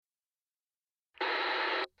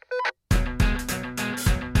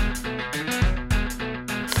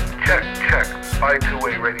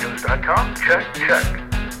Buy2wayradios.com. Check.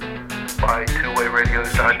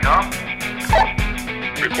 Buy2wayradios.com.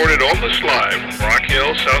 Recorded almost live from Rock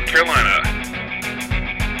Hill, South Carolina.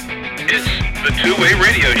 It's the Two-Way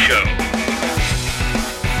Radio Show.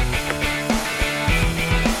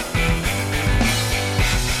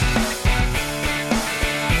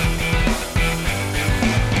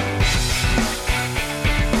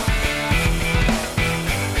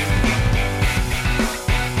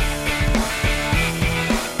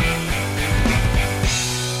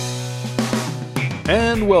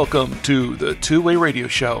 And welcome to the Two-Way Radio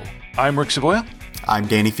Show. I'm Rick Savoya. I'm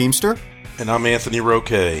Danny Feemster. And I'm Anthony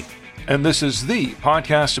Roque. And this is the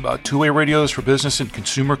podcast about two-way radios for business and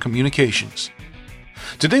consumer communications.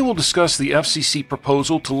 Today we'll discuss the FCC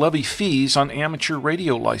proposal to levy fees on amateur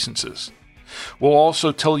radio licenses. We'll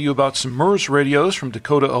also tell you about some MERS radios from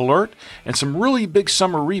Dakota Alert and some really big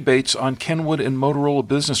summer rebates on Kenwood and Motorola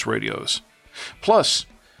business radios. Plus,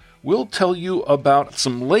 we'll tell you about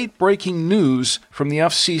some late-breaking news from the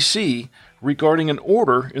FCC regarding an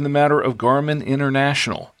order in the matter of Garmin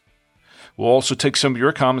International. We'll also take some of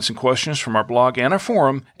your comments and questions from our blog and our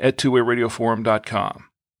forum at twowayradioforum.com.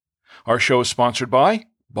 Our show is sponsored by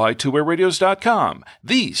BuyTwoWayRadios.com,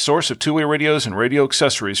 the source of two-way radios and radio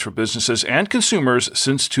accessories for businesses and consumers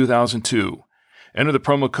since 2002. Enter the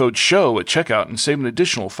promo code SHOW at checkout and save an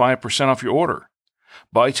additional 5% off your order.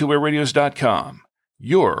 BuyTwoWayRadios.com,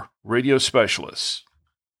 your radio specialists.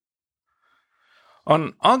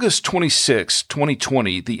 On August 26,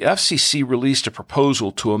 2020, the FCC released a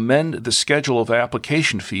proposal to amend the schedule of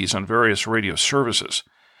application fees on various radio services.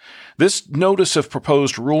 This Notice of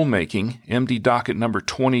Proposed Rulemaking, MD Docket number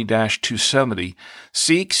 20-270,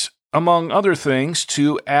 seeks, among other things,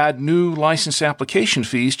 to add new license application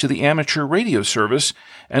fees to the amateur radio service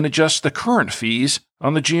and adjust the current fees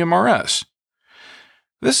on the GMRS.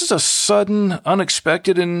 This is a sudden,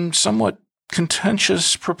 unexpected, and somewhat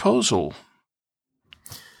contentious proposal.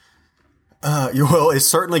 Well, it's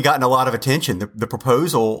certainly gotten a lot of attention. The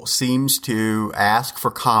proposal seems to ask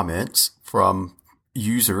for comments from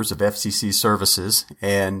users of FCC services,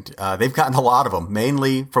 and they've gotten a lot of them,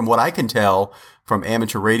 mainly, from what I can tell, from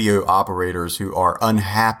amateur radio operators who are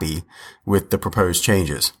unhappy with the proposed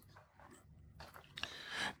changes.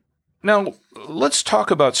 Now, let's talk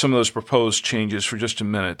about some of those proposed changes for just a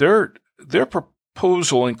minute. Their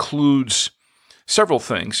proposal includes several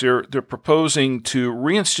things. They're proposing to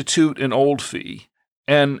reinstitute an old fee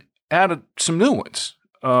and add some new ones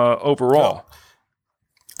overall.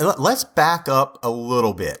 Let's back up a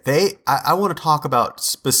little bit. I want to talk about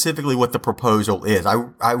specifically what the proposal is.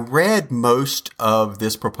 I read most of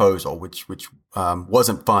this proposal, which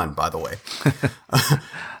wasn't fun, by the way.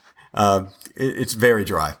 It's very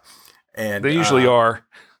dry. And they usually are.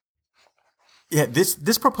 Yeah,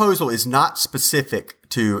 this proposal is not specific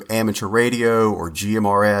to amateur radio or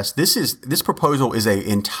GMRS. This proposal is an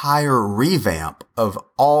entire revamp of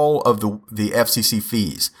all of the FCC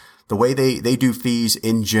fees, the way they do fees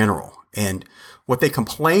in general. And what they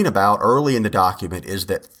complain about early in the document is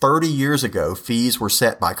that 30 years ago, fees were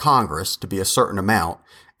set by Congress to be a certain amount,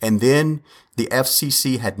 and then the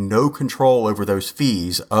FCC had no control over those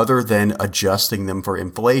fees other than adjusting them for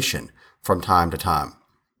inflation from time to time.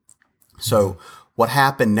 So what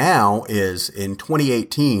happened now is in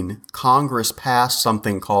 2018, Congress passed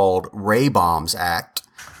something called Raybaum's Act,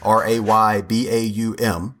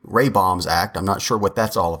 R-A-Y-B-A-U-M, Raybaum's Act. I'm not sure what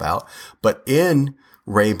that's all about, but in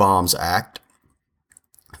Raybaum's Act,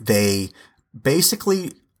 they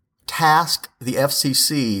basically task the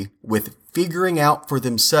FCC with figuring out for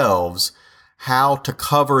themselves how to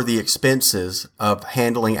cover the expenses of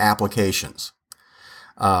handling applications.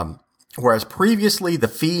 Whereas previously the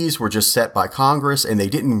fees were just set by Congress and they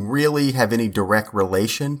didn't really have any direct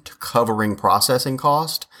relation to covering processing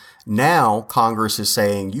cost. Now Congress is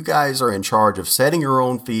saying, you guys are in charge of setting your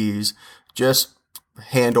own fees, just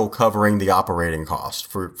handle covering the operating cost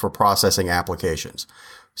for processing applications.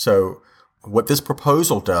 So what this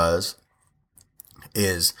proposal does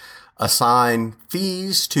is assign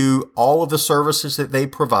fees to all of the services that they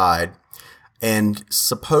provide, and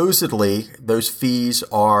supposedly those fees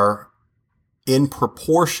are in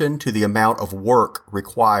proportion to the amount of work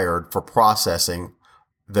required for processing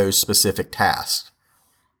those specific tasks.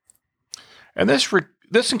 And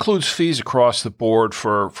this includes fees across the board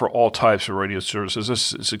for all types of radio services.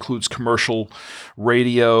 This includes commercial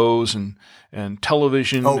radios and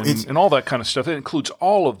television and all that kind of stuff. It includes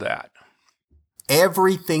all of that.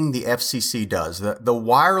 Everything the FCC does, the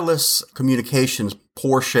wireless communications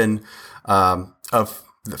portion of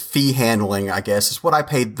the fee handling, I guess, is what I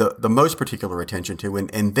paid the most particular attention to.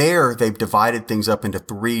 And there they've divided things up into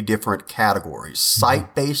 3 different categories.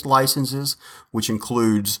 Site-based licenses, which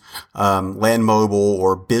includes land mobile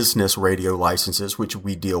or business radio licenses, which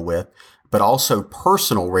we deal with. But also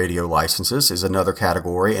personal radio licenses is another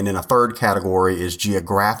category. And then a third category is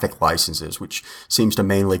geographic licenses, which seems to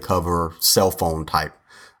mainly cover cell phone type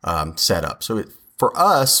setup. So for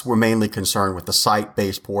us, we're mainly concerned with the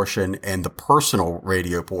site-based portion and the personal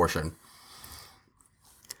radio portion.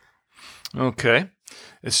 Okay.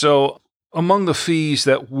 So among the fees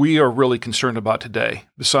that we are really concerned about today,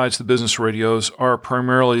 besides the business radios, are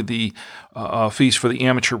primarily the fees for the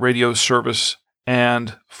amateur radio service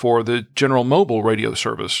and for the general mobile radio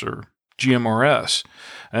service, or GMRS.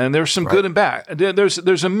 And there's some good and bad.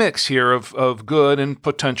 There's a mix here of good and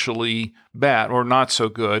potentially bad, or not so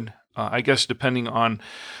good. I guess depending on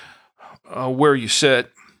where you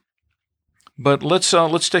sit. But let's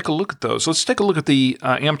take a look at those. Let's take a look at the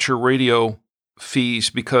amateur radio fees,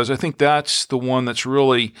 because I think that's the one that's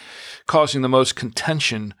really causing the most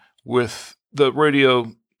contention with the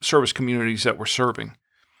radio service communities that we're serving.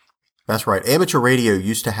 That's right. Amateur radio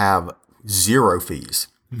used to have 0 fees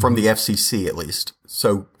from the FCC, at least.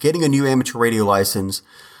 So getting a new amateur radio license,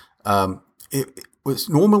 it was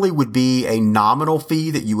normally would be a nominal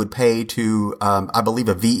fee that you would pay to, I believe,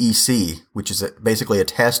 a VEC, which is basically a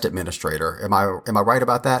test administrator. Am I right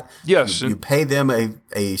about that? Yes. You pay them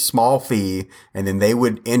a small fee, and then they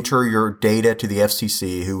would enter your data to the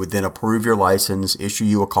FCC, who would then approve your license, issue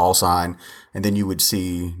you a call sign, and then you would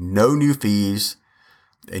see no new fees,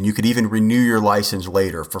 and you could even renew your license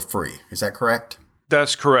later for free. Is that correct?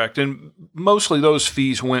 That's correct. And mostly those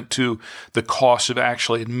fees went to the cost of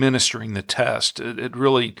actually administering the test. It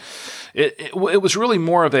was really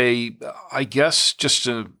more of a, I guess,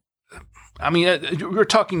 we're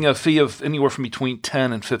talking a fee of anywhere from between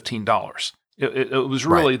 $10 and $15. It was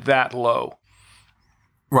really that low.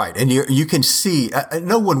 Right. And you can see,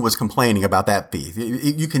 no one was complaining about that fee.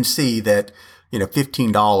 You can see that,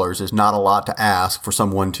 $15 is not a lot to ask for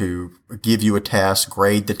someone to give you a test,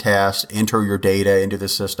 grade the test, enter your data into the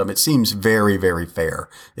system. It seems very, very fair,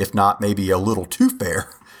 if not maybe a little too fair.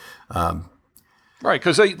 Right,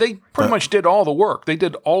 because they pretty much did all the work. They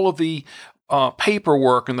did all of the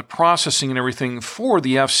paperwork and the processing and everything for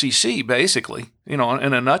the FCC, basically, in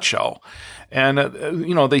a nutshell. And,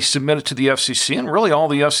 they submitted to the FCC, and really all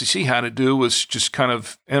the FCC had to do was just kind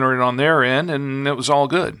of enter it on their end, and it was all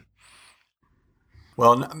good.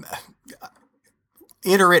 Well,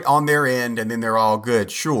 enter it on their end, and then they're all good.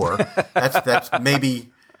 Sure, that's maybe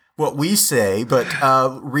what we say. But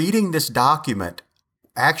reading this document,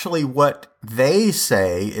 actually, what they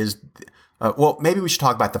say is, maybe we should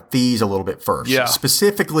talk about the fees a little bit first. Yeah.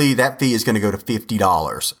 Specifically, that fee is going to go to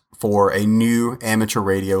 $50 for a new amateur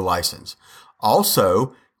radio license.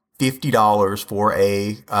 Also, $50 for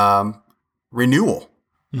a renewal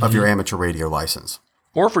of your amateur radio license.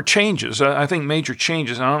 Or for changes. I think major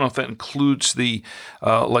changes. I don't know if that includes the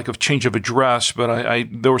like a change of address, but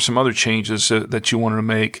there were some other changes that you wanted to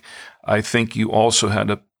make. I think you also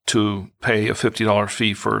had to pay a $50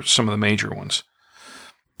 fee for some of the major ones.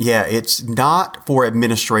 Yeah, it's not for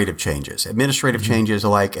administrative changes. Administrative changes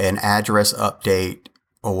like an address update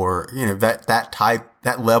or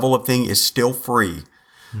that level of thing is still free.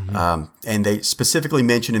 And they specifically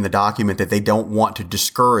mention in the document that they don't want to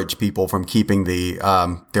discourage people from keeping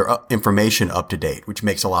their information up to date, which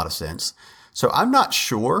makes a lot of sense. So I'm not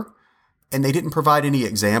sure, and they didn't provide any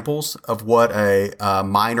examples of what a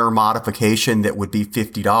minor modification that would be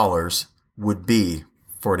 $50 would be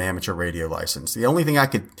for an amateur radio license. The only thing I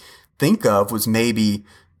could think of was maybe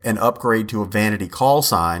an upgrade to a vanity call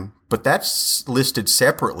sign, but that's listed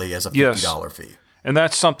separately as a $50 fee. And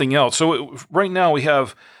that's something else. So right now we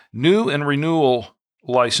have new and renewal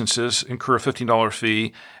licenses incur a $15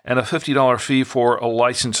 fee and a $50 fee for a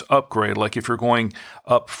license upgrade. Like if you're going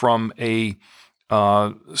up from if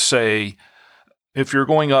you're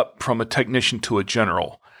going up from a technician to a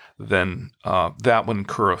general, then that would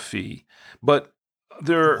incur a fee. But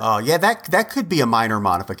that could be a minor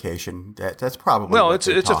modification. That's probably it's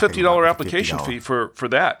a $50 application fee for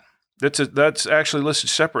that. That's actually listed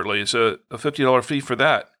separately. It's a $50 fee for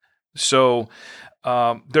that. So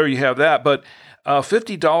there you have that. But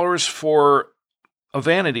 $50 for a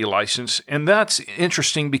vanity license, and that's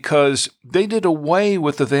interesting because they did away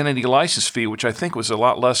with the vanity license fee, which I think was a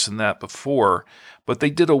lot less than that before. But they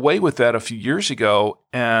did away with that a few years ago,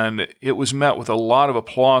 and it was met with a lot of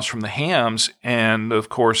applause from the hams and, of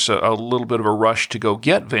course, a little bit of a rush to go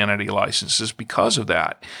get vanity licenses because of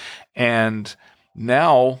that. And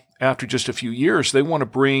Now, after just a few years, they want to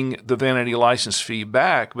bring the vanity license fee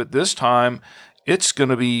back, but this time it's going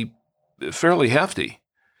to be fairly hefty.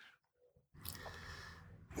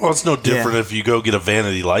 Well, it's no different if you go get a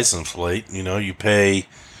vanity license plate. You pay,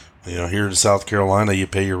 here in South Carolina, you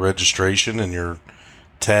pay your registration and your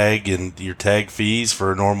tag fees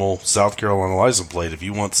for a normal South Carolina license plate. If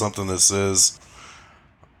you want something that says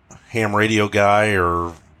ham radio guy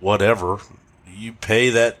or whatever, you pay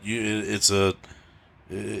that. It's a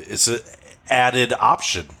added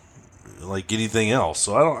option like anything else.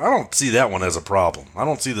 So I don't see that one as a problem. I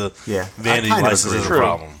don't see the vanity license as a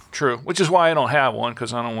problem. True, which is why I don't have one,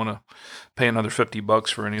 because I don't want to pay another $50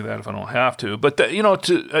 for any of that if I don't have to. But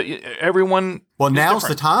everyone. Well, now's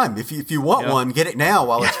the time. If you want one, get it now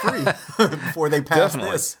while it's free before they pass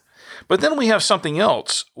this. But then we have something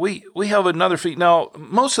else. We have another fee. Now,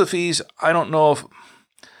 most of the fees, I don't know if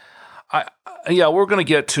we're going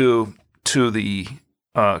to get to the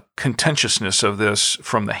contentiousness of this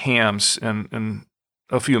from the hams in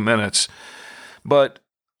a few minutes, but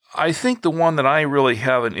I think the one that I really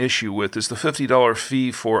have an issue with is the $50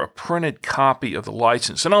 fee for a printed copy of the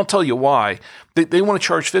license. And I'll tell you why. They want to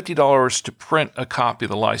charge $50 to print a copy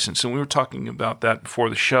of the license. And we were talking about that before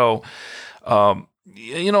the show.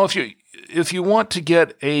 If you want to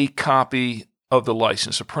get a copy of the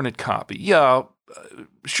license, a printed copy,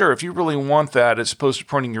 sure, if you really want that as opposed to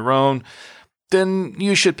printing your own, then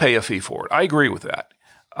you should pay a fee for it. I agree with that.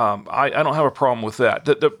 I don't have a problem with that.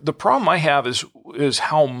 The problem I have is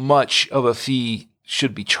how much of a fee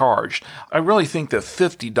should be charged. I really think that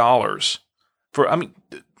 $50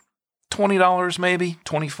 $20 maybe,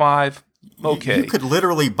 $25. Okay. You could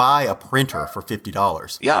literally buy a printer for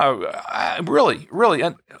 $50. Yeah, really.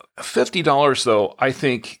 And $50 though, I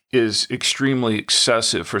think is extremely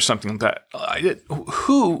excessive for something that I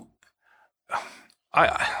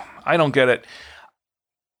don't get it.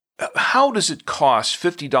 How does it cost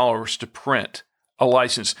 $50 to print a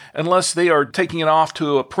license unless they are taking it off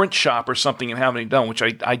to a print shop or something and having it done, which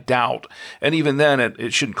I doubt. And even then,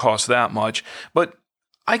 it shouldn't cost that much. But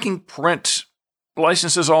I can print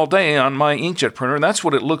licenses all day on my inkjet printer, and that's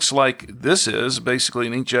what it looks like. This is basically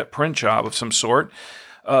an inkjet print job of some sort.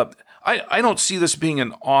 I don't see this being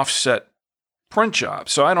an offset print job,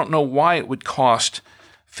 so I don't know why it would cost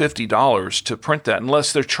 $50 to print that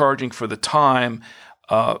unless they're charging for the time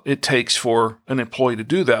it takes for an employee to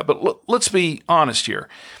do that. But let's be honest here.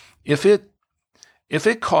 If it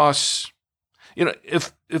costs,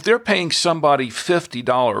 if they're paying somebody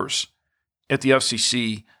 $50 at the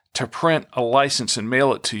FCC to print a license and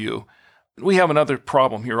mail it to you, we have another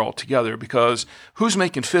problem here altogether, because who's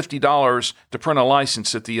making $50 to print a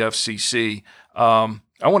license at the FCC?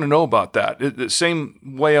 I want to know about that. The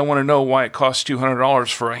same way I want to know why it costs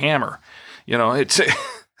 $200 for a hammer.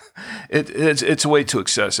 It's way too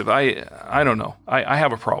excessive. I don't know. I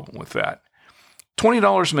have a problem with that.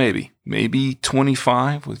 $20 maybe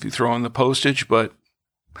 $25 if you throw in the postage, but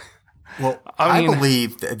well, I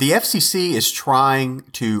believe the FCC is trying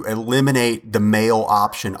to eliminate the mail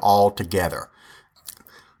option altogether.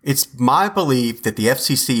 It's my belief that the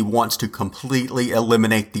FCC wants to completely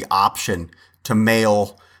eliminate the option to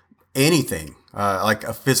mail anything, like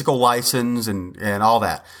a physical license and all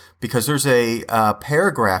that. Because there's a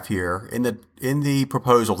paragraph here in the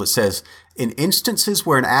proposal that says, in instances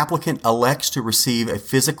where an applicant elects to receive a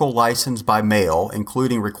physical license by mail,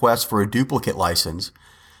 including requests for a duplicate license,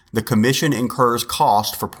 the Commission incurs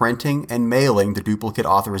cost for printing and mailing the duplicate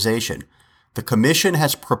authorization. The Commission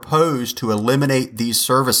has proposed to eliminate these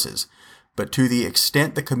services, but to the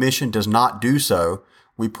extent the Commission does not do so,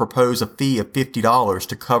 we propose a fee of $50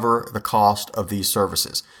 to cover the cost of these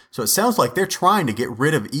services. So it sounds like they're trying to get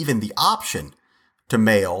rid of even the option to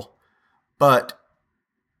mail, but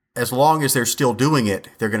as long as they're still doing it,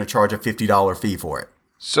 they're going to charge a $50 fee for it.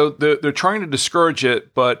 So they're trying to discourage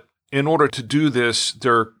it, but in order to do this,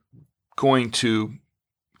 they're going to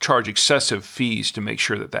charge excessive fees to make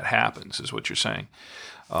sure that happens, is what you're saying,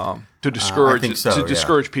 to discourage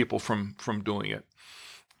discourage people from doing it.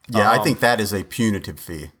 Yeah, I think that is a punitive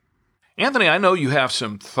fee. Anthony, I know you have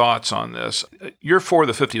some thoughts on this. You're for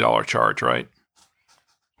the $50 charge, right?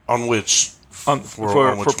 On which? For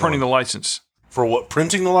printing the license. For what?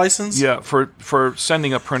 Printing the license? Yeah, for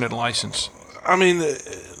sending a printed license. I mean,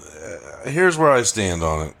 here's where I stand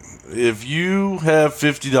on it. If you have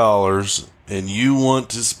 $50 and you want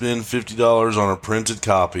to spend $50 on a printed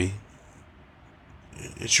copy,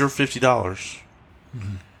 it's your $50.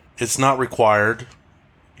 Mm-hmm. It's not required.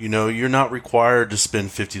 You're not required to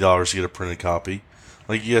spend $50 to get a printed copy.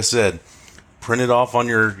 Like you guys said, print it off on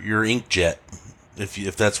your inkjet.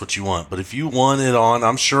 if that's what you want. But if you want it on,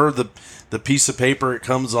 I'm sure the piece of paper it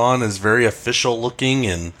comes on is very official looking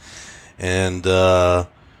and I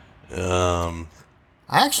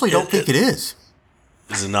actually don't think it is.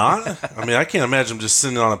 Is it not? I mean, I can't imagine just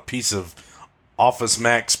sitting on a piece of Office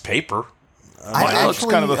Max paper. I looks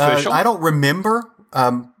kind of official. I don't remember.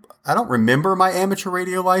 I don't remember my amateur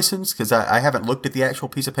radio license because I haven't looked at the actual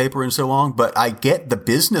piece of paper in so long. But I get the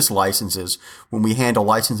business licenses when we handle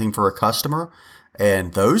licensing for a customer,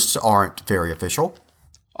 and those aren't very official.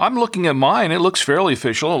 I'm looking at mine. It looks fairly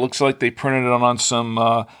official. It looks like they printed it on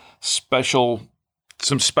some special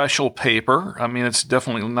paper. I mean, it's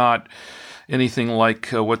definitely not anything like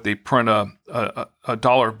what they print a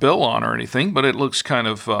dollar bill on or anything, but it looks kind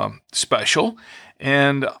of special.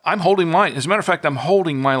 And I'm holding mine. As a matter of fact, I'm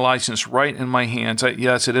holding my license right in my hands.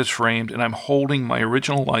 Yes, it is framed, and I'm holding my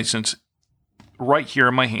original license right here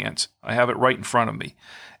in my hands. I have it right in front of me.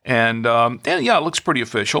 And yeah, it looks pretty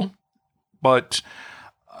official. But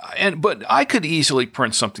I could easily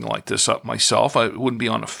print something like this up myself. It wouldn't be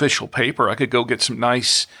on official paper. I could go get some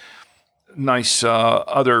nice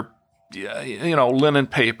other, linen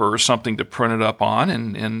paper or something to print it up on,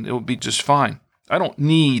 and it would be just fine. I don't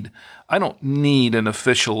need an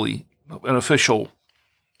official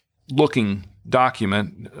looking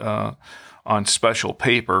document on special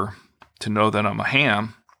paper to know that I'm a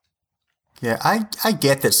ham. Yeah, I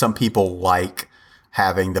get that some people like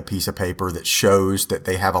having the piece of paper that shows that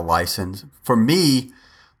they have a license. For me,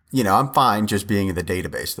 I'm fine just being in the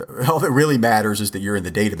database. All that really matters is that you're in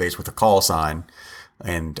the database with a call sign,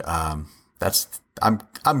 and I'm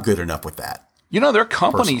good enough with that. There are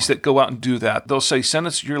companies that go out and do that. They'll say, send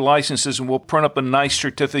us your licenses and we'll print up a nice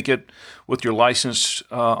certificate with your license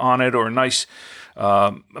on it, or a nice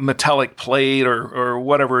metallic plate or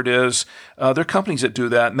whatever it is. There are companies that do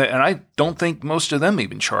that, and I don't think most of them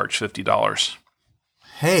even charge $50.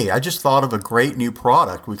 Hey, I just thought of a great new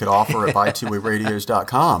product we could offer at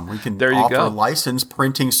buytwowayradios.com. We can offer license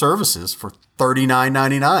printing services for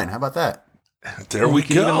 $39.99. How about that? There we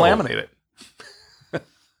can go. Even laminate it.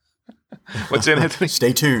 What's in it?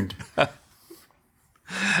 Stay tuned.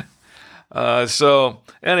 So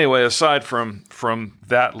anyway, aside from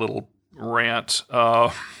that little rant,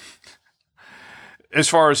 as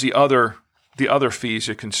far as the other fees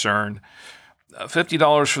are concerned,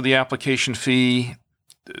 $50 for the application fee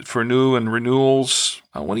for new and renewals.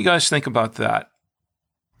 What do you guys think about that?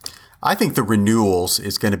 I think the renewals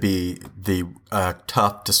is going to be the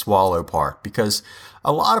tough to swallow part, because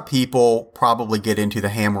a lot of people probably get into the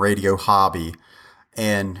ham radio hobby.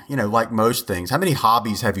 And, like most things, how many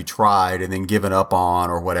hobbies have you tried and then given up on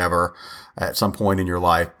or whatever at some point in your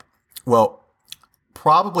life? Well,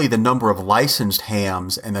 probably the number of licensed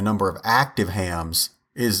hams and the number of active hams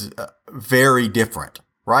is very different,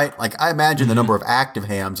 right? Like, I imagine the number of active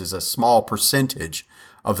hams is a small percentage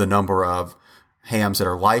of the number of hams that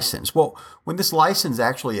are licensed. Well, when this license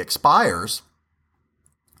actually expires,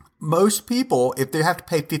 most people, if they have to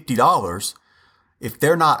pay $50, if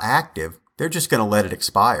they're not active, they're just going to let it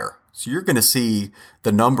expire. So you're going to see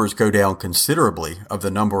the numbers go down considerably of the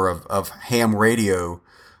number of ham radio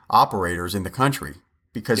operators in the country,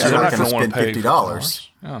 because you're not going to spend $50.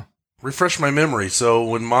 Yeah. Refresh my memory. So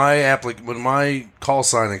when my call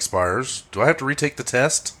sign expires, do I have to retake the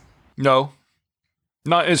test? No,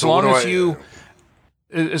 not as long as you.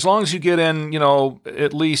 As long as you get in,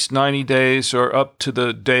 at least 90 days or up to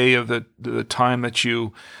the day of the time that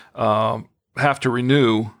you have to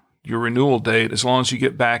renew your renewal date, as long as you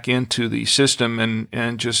get back into the system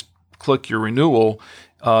and just click your renewal,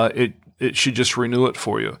 it should just renew it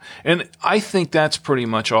for you. And I think that's pretty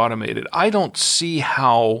much automated. I don't think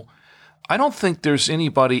there's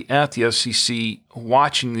anybody at the FCC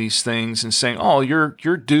watching these things and saying, "Oh,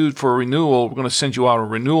 you're due for a renewal. We're going to send you out a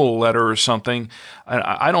renewal letter or something."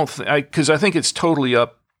 I don't because I think it's totally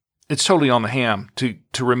on the ham to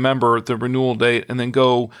remember the renewal date and then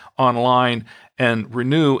go online and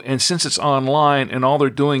renew. And since it's online and all they're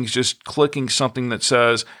doing is just clicking something that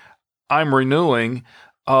says, "I'm renewing,"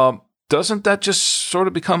 doesn't that just sort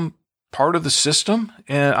of become part of the system?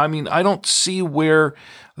 And I mean, I don't see where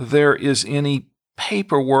there is any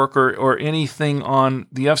paperwork or anything on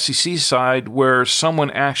the FCC side where someone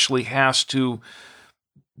actually has to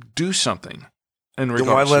do something in regards to that.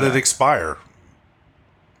 Then why let it expire?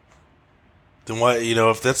 Then why,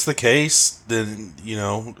 if that's the case, then,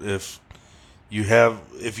 if you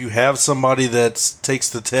have somebody that takes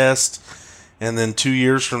the test and then 2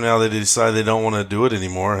 years from now they decide they don't want to do it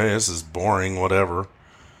anymore, hey, this is boring, whatever.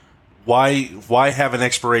 Why have an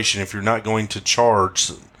expiration if you're not going to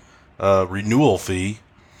charge a renewal fee?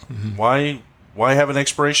 Mm-hmm. Why have an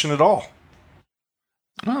expiration at all?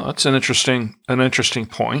 Well, that's an interesting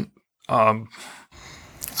point.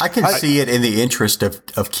 I can see it in the interest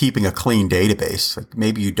of keeping a clean database. Like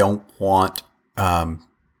maybe you don't want,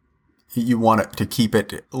 you want it to keep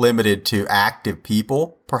it limited to active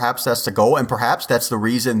people. Perhaps that's the goal. And perhaps that's the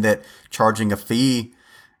reason that charging a fee,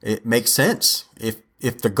 it makes sense.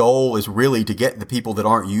 If the goal is really to get the people that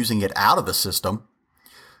aren't using it out of the system,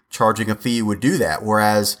 charging a fee would do that.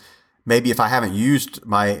 Whereas maybe if I haven't used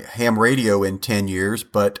my ham radio in 10 years,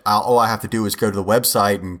 but all I have to do is go to the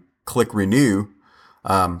website and click renew,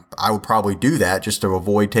 I would probably do that just to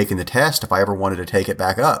avoid taking the test if I ever wanted to take it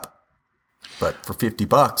back up. But for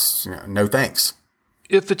 $50, no thanks.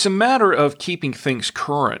 If it's a matter of keeping things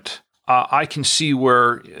current, I can see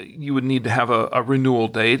where you would need to have a renewal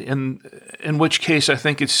date, and in which case I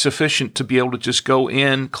think it's sufficient to be able to just go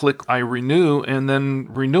in, click I renew, and then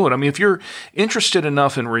renew it. I mean, if you're interested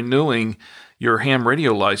enough in renewing your ham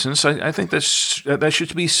radio license, I think that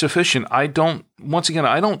should be sufficient. I don't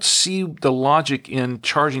see the logic in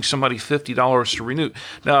charging somebody $50 to renew.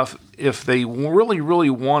 Now, if they really, really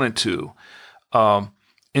wanted to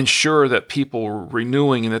ensure that people were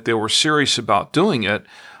renewing and that they were serious about doing it,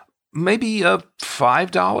 maybe a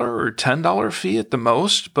 $5 or $10 fee at the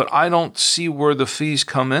most, but I don't see where the fees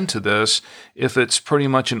come into this if it's pretty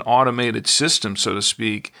much an automated system, so to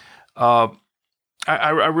speak. I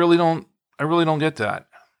really don't get that.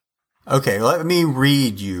 Okay, let me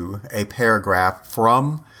read you a paragraph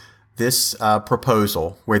from this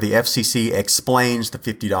proposal where the FCC explains the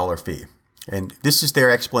 $50 fee, and this is their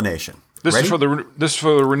explanation. This Ready? is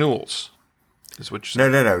for the renewals. Is what you're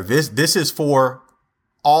saying? No. This is for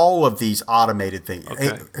all of these automated things.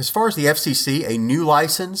 Okay. As far as the FCC, a new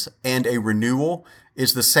license and a renewal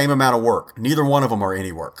is the same amount of work. Neither one of them are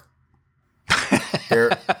any work.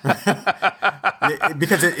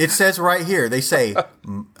 Because it says right here, they say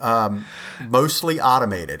mostly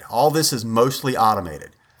automated. All this is mostly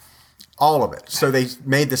automated. All of it. So they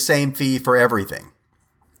made the same fee for everything.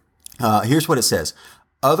 Here's what it says.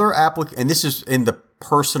 And this is in the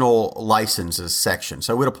personal licenses section.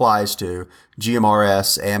 So it applies to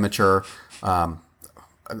GMRS, amateur.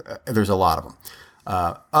 There's a lot of them.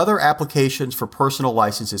 Other applications for personal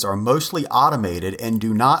licenses are mostly automated and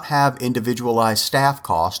do not have individualized staff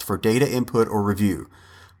cost for data input or review.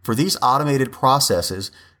 For these automated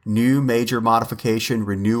processes, new, major modification,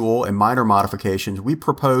 renewal, and minor modifications, we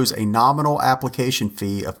propose a nominal application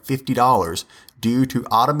fee of $50 due to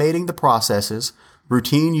automating the processes,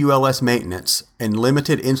 routine ULS maintenance, and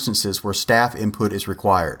limited instances where staff input is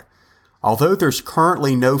required. Although there's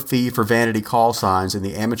currently no fee for vanity call signs in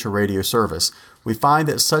the amateur radio service, we find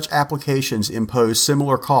that such applications impose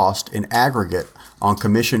similar cost in aggregate on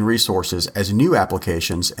commission resources as new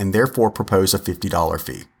applications and therefore propose a $50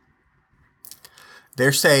 fee.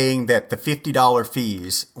 They're saying that the $50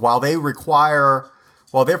 fees, while they're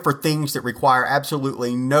for things that require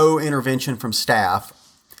absolutely no intervention from staff,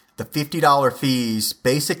 the $50 fees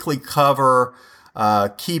basically cover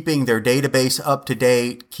keeping their database up to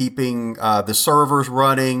date, keeping the servers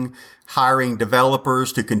running, hiring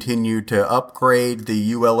developers to continue to upgrade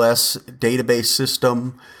the ULS database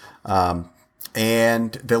system,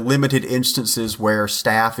 and the limited instances where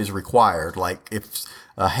staff is required, like if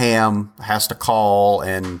a ham has to call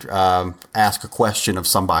and ask a question of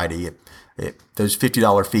somebody, those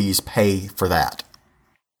 $50 fees pay for that.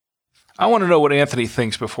 I want to know what Anthony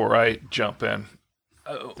thinks before I jump in.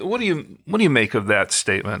 What do you make of that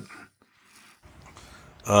statement?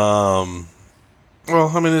 Well,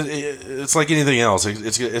 I mean, it's like anything else.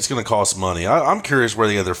 It's going to cost money. I'm curious where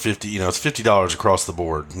they get their $50. It's $50 across the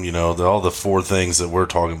board. All the four things that we're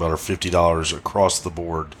talking about are $50 across the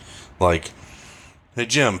board. Like, hey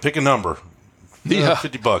Jim, pick a number. Yeah,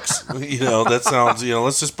 $50. That sounds.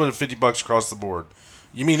 Let's just put it $50 across the board.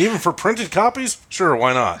 You mean even for printed copies? Sure,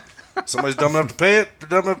 why not? Somebody's dumb enough to pay it.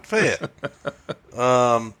 They're dumb enough to pay it.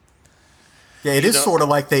 Yeah, it is sort of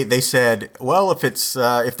like they said, well, if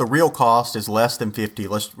the real cost is less than 50,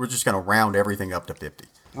 we're just going to round everything up to 50.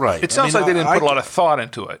 Right. It sounds like they didn't put a lot of thought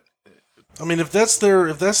into it. I mean, if that's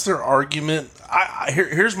their argument,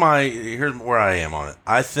 here's where I am on it.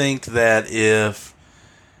 I think that if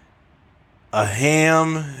a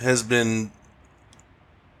ham has been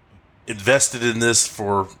invested in this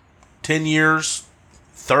for 10 years,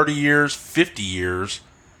 30 years, 50 years,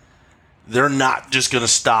 they're not just going to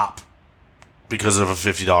stop because of a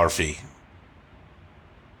 $50 fee.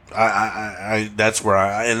 That's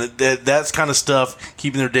where that's kind of stuff,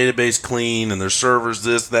 keeping their database clean and their servers,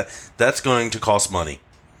 that's going to cost money.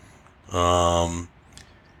 I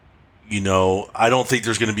don't think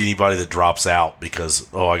there's going to be anybody that drops out because,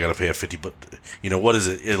 I got to pay a 50, but what is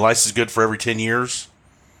it? A license good for every 10 years?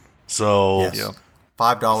 So Yes.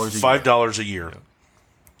 $5 a year. $5 a year.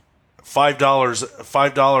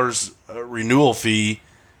 $5 renewal fee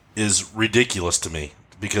is ridiculous to me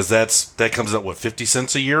because that comes out 50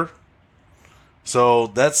 cents a year. So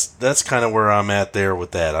that's kind of where I'm at there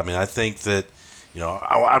with that. I mean, I think that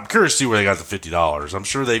I'm curious to see where they got the $50. I'm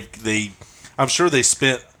sure they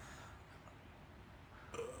spent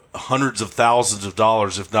hundreds of thousands of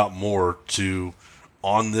dollars, if not more,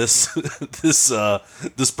 on this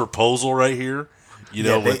this proposal right here.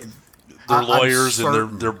 With their lawyers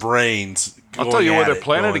and their brains. I'll tell you where they're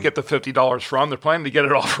planning going, to get the $50 from. They're planning to get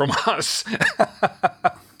it all from us.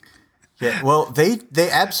 Yeah, well, they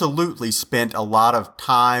absolutely spent a lot of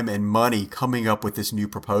time and money coming up with this new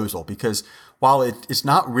proposal because while it is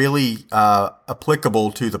not really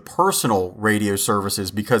applicable to the personal radio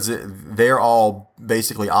services because they're all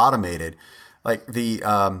basically automated, like the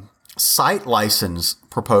site license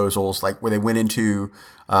proposals, like where they went into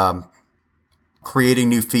creating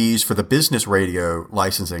new fees for the business radio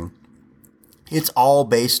licensing, it's all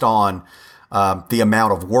based on the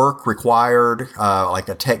amount of work required. Like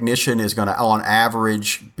a technician is going to, on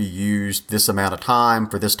average, be used this amount of time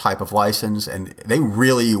for this type of license. And they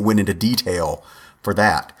really went into detail for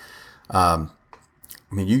that. I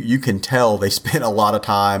mean, you can tell they spent a lot of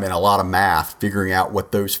time and a lot of math figuring out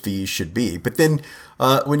what those fees should be. But then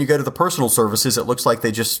when you go to the personal services, it looks like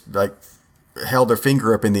they just held their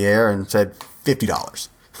finger up in the air and said $50.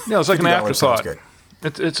 Yeah, it's like an afterthought. Good.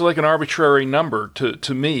 It's like an arbitrary number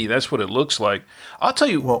to me. That's what it looks like. I'll tell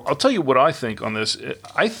you what I think on this.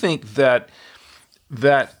 I think that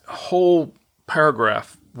whole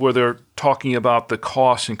paragraph where they're talking about the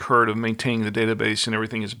costs incurred of maintaining the database and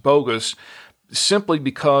everything is bogus, simply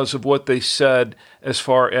because of what they said as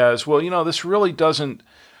far as, this really doesn't.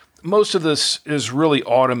 Most of this is really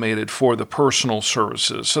automated for the personal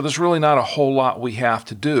services, so there's really not a whole lot we have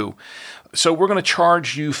to do. So we're going to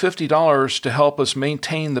charge you $50 to help us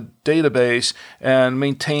maintain the database and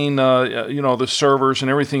maintain, the servers and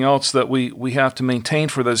everything else that we have to maintain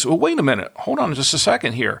for this. Well, wait a minute. Hold on just a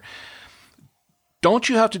second here. Don't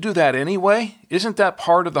you have to do that anyway? Isn't that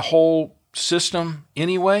part of the whole system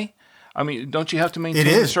anyway? I mean, don't you have to maintain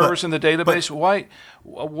the servers in the database? Why?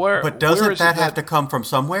 But doesn't that have to come from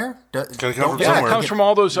somewhere? It comes from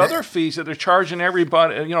all those other fees that they're charging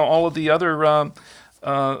everybody. All of the other.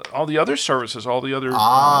 All the other services, all the other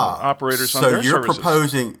operators on their services.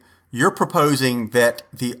 So you're proposing that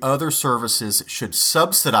the other services should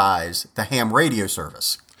subsidize the ham radio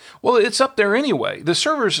service. Well, it's up there anyway. The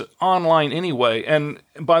server's online anyway, and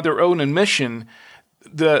by their own admission,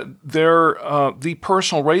 the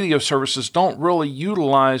personal radio services don't really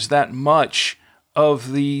utilize that much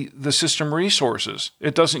of the system resources.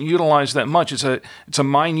 It doesn't utilize that much. It's a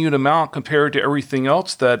minute amount compared to everything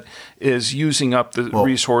else that is using up the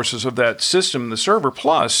resources of that system, the server.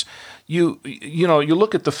 Plus, you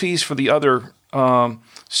look at the fees for the other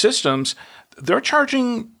systems, they're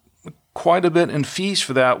charging quite a bit in fees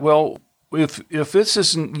for that. Well, if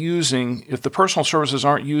the personal services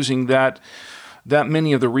aren't using that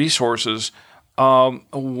many of the resources,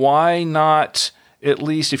 why not? At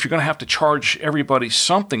least if you're going to have to charge everybody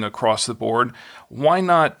something across the board, why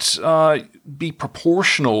not be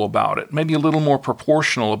proportional about it? Maybe a little more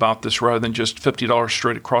proportional about this rather than just $50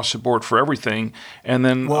 straight across the board for everything. And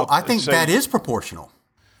then, I think that is proportional.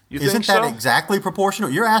 Isn't that exactly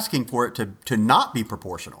proportional? You're asking for it to not be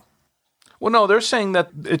proportional. Well, no, they're saying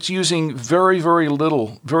that it's using very, very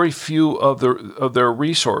little, very few of their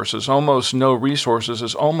resources. Almost no resources.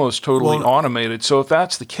 Is almost totally automated. So if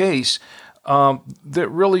that's the case, that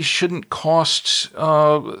really shouldn't cost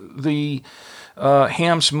the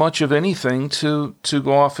hams much of anything to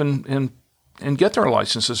go off and get their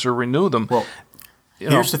licenses or renew them. Well,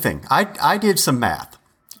 here's the thing. I did some math.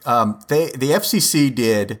 The FCC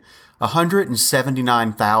did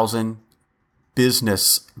 179,000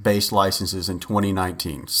 business-based licenses in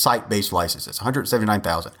 2019, site-based licenses,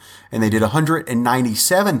 179,000. And they did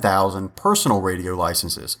 197,000 personal radio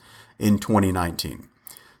licenses in 2019.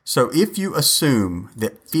 So if you assume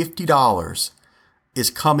that $50 is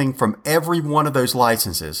coming from every one of those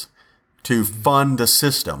licenses to fund the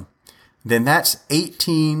system, then that's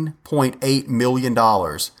 $18.8 million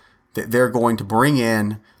that they're going to bring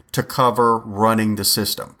in to cover running the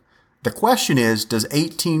system. The question is, does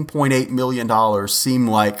 $18.8 million seem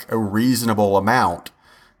like a reasonable amount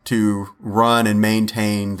to run and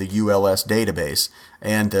maintain the ULS database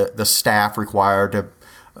and the staff required to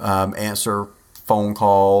answer phone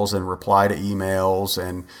calls and reply to emails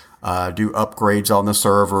and do upgrades on the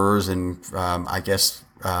servers and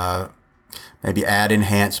maybe add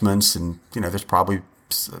enhancements, and there's probably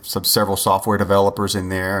several software developers in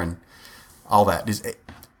there and all that. Is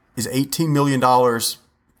 $18 million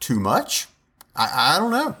too much? I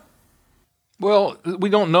don't know. Well, we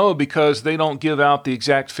don't know because they don't give out the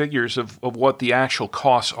exact figures of what the actual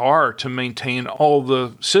costs are to maintain all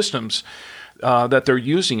the systems that they're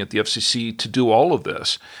using at the FCC to do all of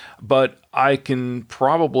this. But I can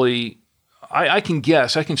probably, I can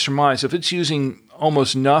guess, I can surmise if it's using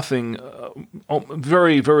almost nothing,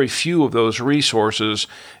 very, very few of those resources,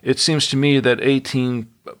 it seems to me that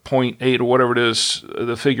 18.8 or whatever it is,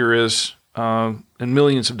 the figure is in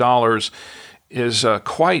millions of dollars, is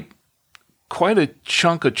quite a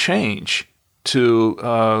chunk of change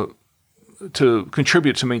to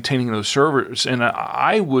contribute to maintaining those servers. And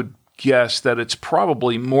I would guess that it's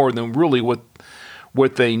probably more than really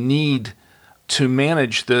what they need to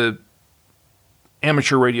manage the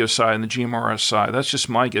amateur radio side and the GMRS side. That's just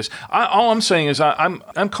my guess. All I'm saying is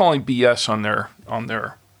I'm calling BS on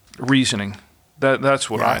their reasoning. That's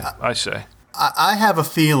what I say. I have a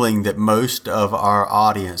feeling that most of our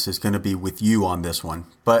audience is going to be with you on this one,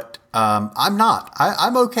 but I'm not.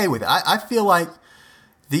 I'm okay with it. I feel like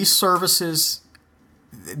these services,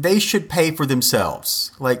 they should pay for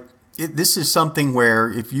themselves. Like this is something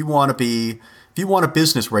where if you want a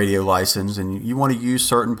business radio license and you want to use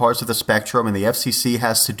certain parts of the spectrum, and the FCC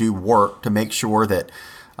has to do work to make sure that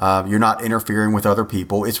you're not interfering with other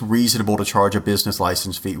people, it's reasonable to charge a business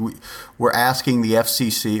license fee. We're asking the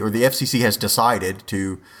FCC, or the FCC has decided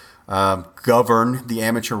to govern the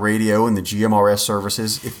amateur radio and the GMRS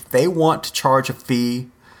services. If they want to charge a fee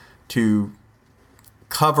to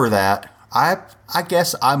cover that, I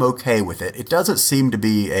guess I'm okay with it. It doesn't seem to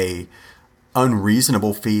be a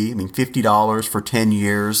unreasonable fee. I mean, $50 for 10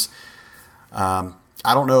 years. I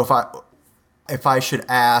don't know if I should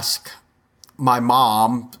ask my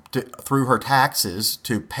mom through her taxes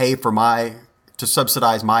to pay for to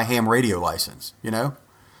subsidize my ham radio license, you know?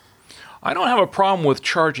 I don't have a problem with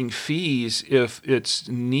charging fees if it's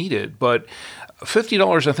needed, but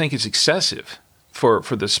 $50 I think is excessive for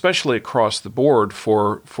especially across the board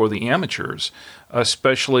for the amateurs,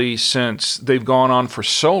 especially since they've gone on for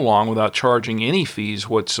so long without charging any fees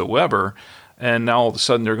whatsoever, and now all of a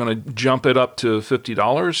sudden they're going to jump it up to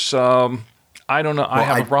 $50. I don't know. Well, I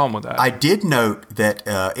have a problem with that. I did note that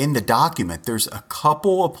in the document, there's a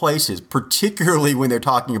couple of places, particularly when they're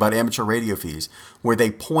talking about amateur radio fees, where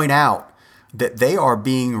they point out that they are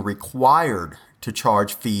being required to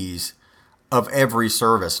charge fees of every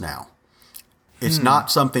service now. It's not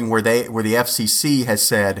something where the FCC has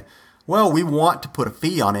said, well, we want to put a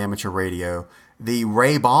fee on amateur radio. The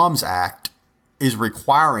Ray Bombs Act is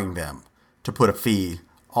requiring them to put a fee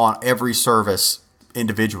on every service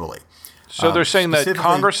individually. So they're saying that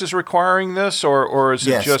Congress is requiring this, or is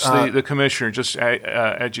it just the commissioner, just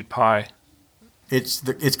Ajit Pai?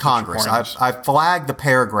 It's Congress. I flagged the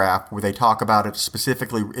paragraph where they talk about it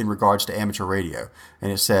specifically in regards to amateur radio.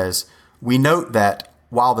 And it says, we note that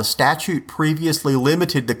while the statute previously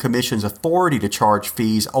limited the Commission's authority to charge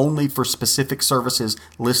fees only for specific services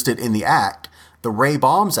listed in the Act, the Ray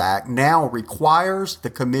Bombs Act now requires the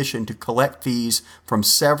Commission to collect fees from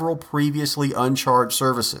several previously uncharged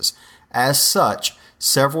services. As such,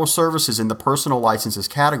 several services in the personal licenses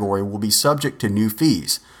category will be subject to new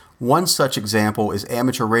fees. One such example is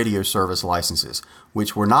amateur radio service licenses,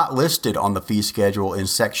 which were not listed on the fee schedule in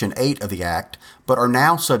Section 8 of the Act, but are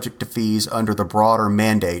now subject to fees under the broader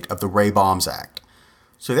mandate of the Ray Bombs Act.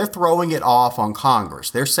 So they're throwing it off on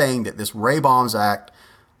Congress. They're saying that this Ray Bombs Act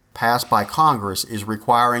passed by Congress is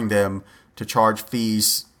requiring them to charge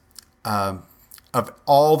fees of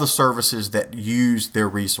all the services that use their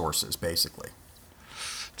resources, basically.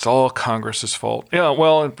 It's all Congress's fault. Yeah,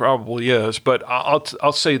 well, it probably is. But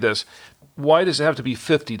I'll say this. Why does it have to be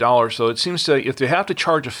 $50, though? It seems to, if they have to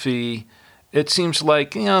charge a fee, it seems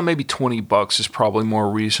like maybe $20 is probably more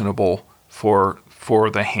reasonable for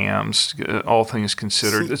the hams, all things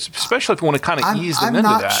considered. See, especially if you want to kind of ease them into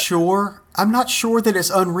that. I'm not sure that it's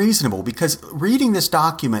unreasonable, because reading this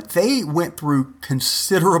document, they went through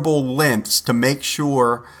considerable lengths to make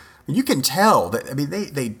sure. You can tell that. I mean,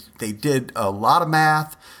 they did a lot of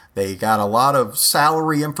math. They got a lot of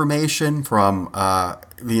salary information from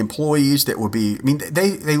the employees that would be. I mean,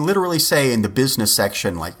 they literally say in the business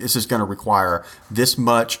section, like, this is going to require this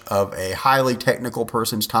much of a highly technical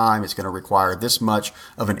person's time. It's going to require this much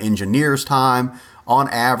of an engineer's time on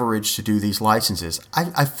average to do these licenses.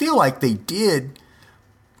 I feel like they did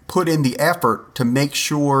put in the effort to make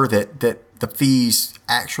sure that the fees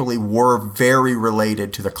actually were very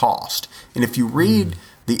related to the cost. And if you read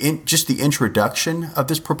just the introduction of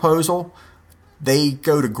this proposal, they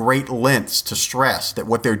go to great lengths to stress that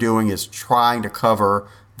what they're doing is trying to cover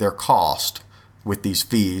their cost with these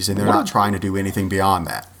fees, and they're not trying to do anything beyond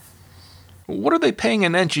that. What are they paying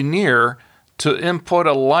an engineer to input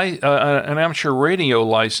an amateur radio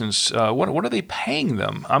license? What are they paying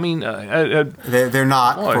them? I mean, they're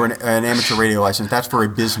not for an amateur radio license. That's for a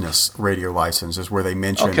business radio license, is where they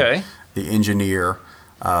mention the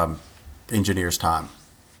engineer's time.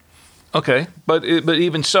 Okay, but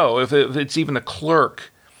even so, if it's even a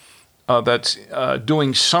clerk that's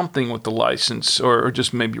doing something with the license, or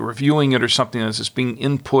just maybe reviewing it or something as it's being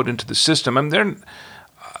input into the system, I mean, they're,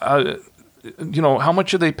 how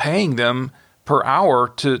much are they paying them per hour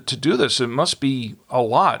to do this? It must be a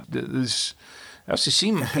lot. These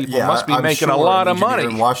FCC people must be making a lot of money.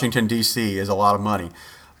 In Washington, D.C. is a lot of money.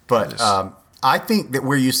 But I think that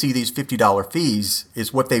where you see these $50 fees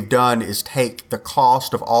is what they've done is take the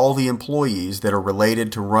cost of all the employees that are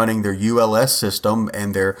related to running their ULS system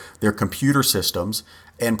and their computer systems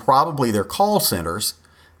and probably their call centers.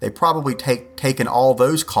 They probably taken all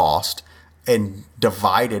those costs and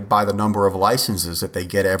divided by the number of licenses that they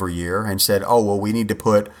get every year and said, oh, well, we need to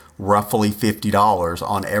put roughly $50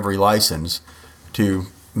 on every license to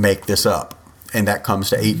make this up. And that comes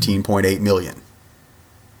to $18.8 million.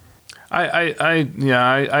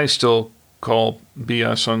 I still call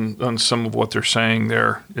BS on some of what they're saying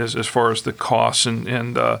there as far as the costs and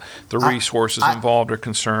the resources involved are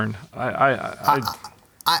concerned.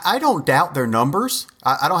 I don't doubt their numbers.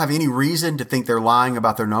 I don't have any reason to think they're lying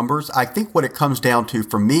about their numbers. I think what it comes down to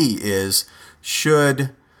for me is, should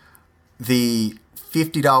the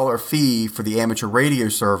 $50 fee for the amateur radio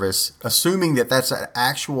service, assuming that that's an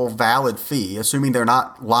actual valid fee, assuming they're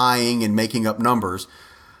not lying and making up numbers,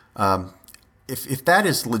 if that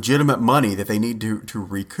is legitimate money that they need to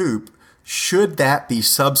recoup, should that be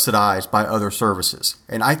subsidized by other services?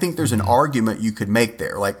 And I think there's an argument you could make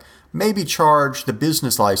there. Like, maybe charge the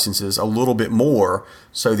business licenses a little bit more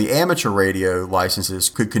so the amateur radio licenses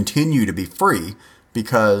could continue to be free,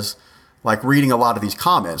 because, like, reading a lot of these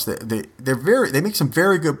comments, they make some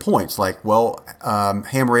very good points. Like, well,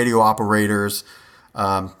 ham radio operators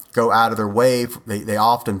go out of their way. They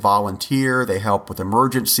often volunteer. They help with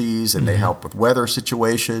emergencies and they help with weather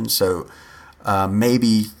situations. So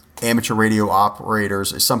maybe amateur radio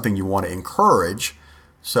operators is something you want to encourage.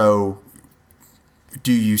 So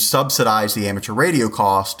do you subsidize the amateur radio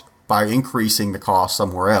cost by increasing the cost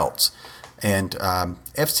somewhere else? And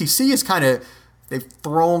FCC is they've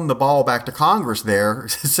thrown the ball back to Congress there,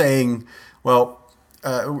 saying, well,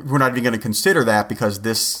 we're not even going to consider that because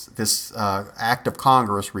this act of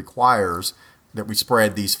Congress requires that we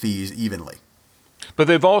spread these fees evenly. But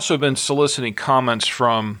they've also been soliciting comments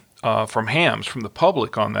from hams, from the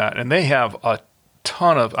public on that, and they have a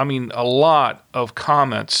lot of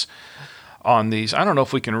comments on these. I don't know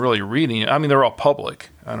if we can really read any. I mean, they're all public.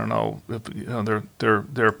 I don't know if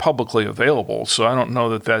they're publicly available, so I don't know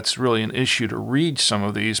that that's really an issue to read some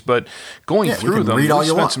of these. But going through them, we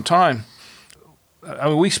spent some time.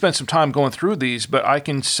 We spent some time going through these, but I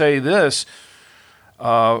can say this,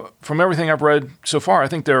 from everything I've read so far, I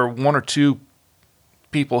think there are one or two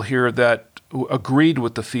people here that agreed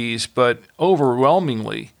with the fees, but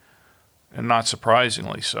overwhelmingly, and not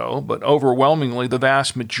surprisingly so, but overwhelmingly, the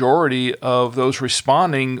vast majority of those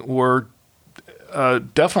responding were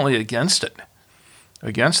definitely against it,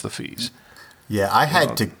 against the fees. Yeah, I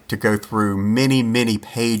had to go through many, many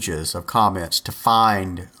pages of comments to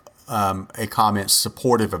find a comment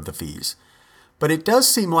supportive of the fees. But it does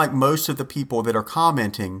seem like most of the people that are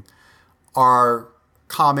commenting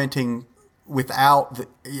without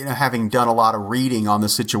having done a lot of reading on the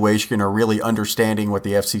situation or really understanding what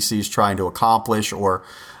the FCC is trying to accomplish, or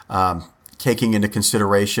taking into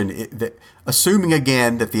consideration assuming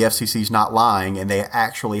again that the FCC is not lying and they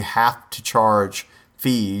actually have to charge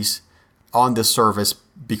fees on this service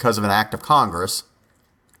because of an act of Congress.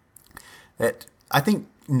 That I think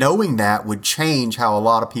knowing that would change how a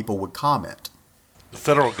lot of people would comment. The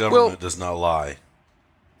federal government does not lie.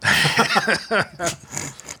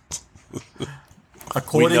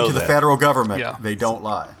 According to the federal government, they don't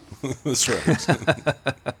lie. That's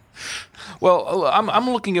right. Well, I'm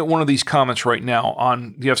looking at one of these comments right now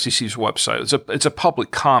on the FCC's website. It's a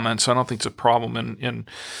public comment, so I don't think it's a problem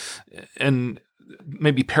in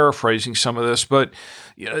maybe paraphrasing some of this. But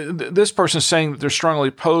this person is saying that they're strongly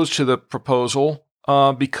opposed to the proposal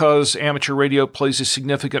because amateur radio plays a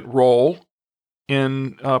significant role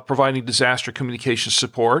in providing disaster communication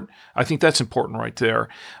support. I think that's important right there.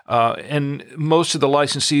 And most of the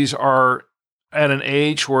licensees are at an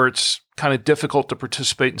age where it's kind of difficult to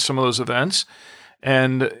participate in some of those events.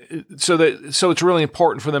 And so it's really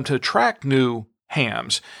important for them to attract new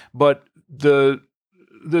hams. But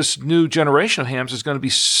this new generation of hams is going to be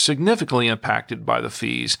significantly impacted by the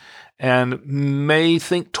fees and may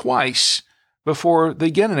think twice before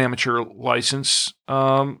they get an amateur license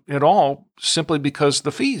at all, simply because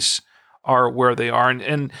the fees are where they are.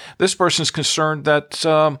 And this person is concerned that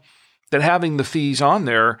that having the fees on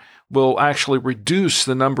there will actually reduce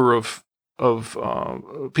the number of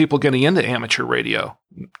people getting into amateur radio.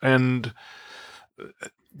 And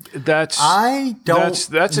that's a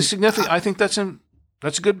significant. I think that's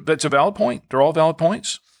a valid point. They're all valid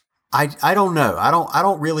points. I don't know. I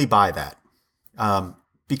don't really buy that. Because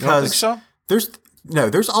you don't think so?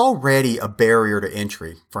 There's already a barrier to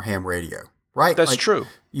entry for ham radio, right? That's true.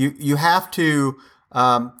 You have to.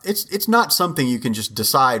 It's not something you can just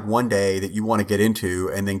decide one day that you want to get into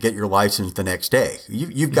and then get your license the next day.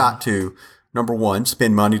 You've got to, number one,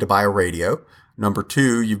 spend money to buy a radio. Number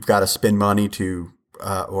two, you've got to spend money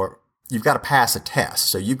or you've got to pass a test.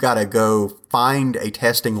 So you've got to go find a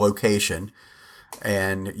testing location,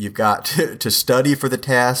 and you've got to study for the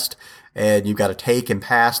test, and you've got to take and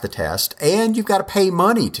pass the test, and you've got to pay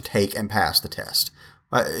money to take and pass the test.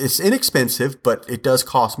 It's inexpensive, but it does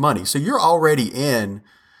cost money. So you're already in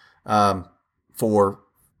for,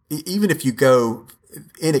 even if you go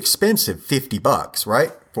inexpensive, $50,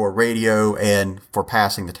 right? For radio and for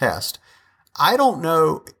passing the test. I don't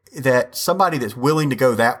know that somebody that's willing to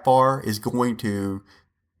go that far is going to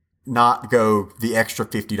not go the extra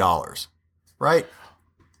 $50, right?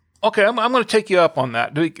 Okay, I'm going to take you up on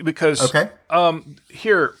that because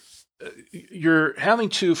here you're having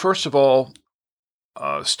to, first of all,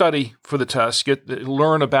 study for the test,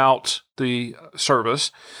 learn about the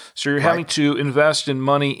service. So you're having to invest in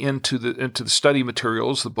money into the study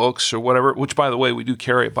materials, the books or whatever. Which, by the way, we do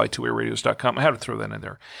carry at buy2wayradios.com. I had to throw that in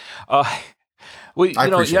there.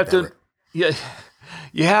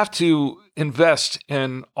 You have to invest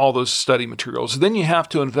in all those study materials. Then you have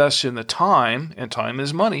to invest in the time, and time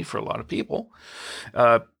is money for a lot of people.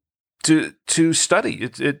 To study,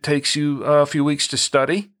 it takes you a few weeks to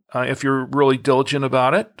study. If you're really diligent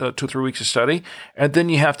about it, 2 or 3 weeks of study, and then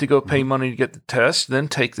you have to go pay money to get the test, then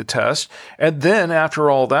take the test, and then after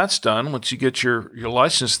all that's done, once you get your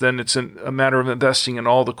license, then it's a matter of investing in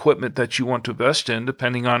all the equipment that you want to invest in,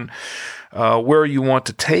 depending on where you want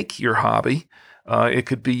to take your hobby. It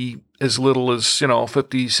could be as little as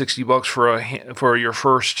 $50-$60 for your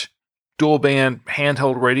first dual band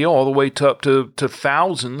handheld radio, all the way up to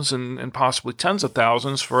thousands and possibly tens of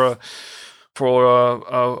thousands for a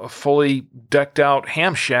fully decked out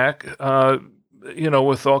ham shack,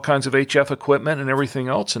 with all kinds of HF equipment and everything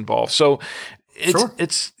else involved. So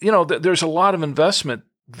it's there's a lot of investment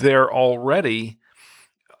there already.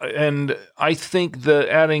 And I think that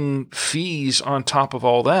adding fees on top of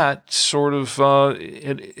all that sort of,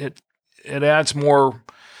 it adds more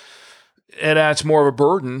of a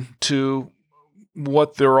burden to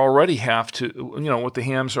what they're already what the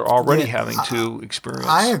hams are already having to experience.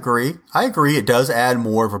 I agree. It does add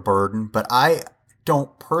more of a burden, but I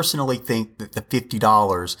don't personally think that the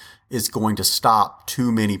 $50 is going to stop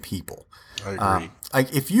too many people. I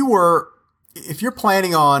agree. If you're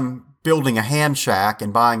planning on building a ham shack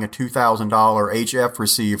and buying a $2,000 HF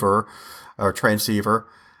receiver or transceiver,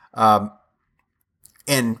 and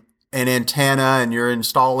an antenna, and you're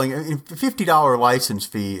installing, the $50 license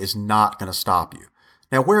fee is not going to stop you.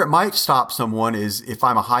 Now, where it might stop someone is if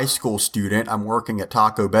I'm a high school student, I'm working at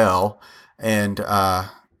Taco Bell, and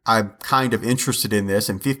I'm kind of interested in this,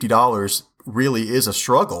 and $50 really is a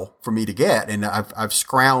struggle for me to get. And I've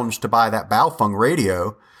scrounged to buy that Baofeng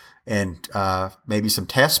radio and maybe some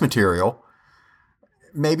test material.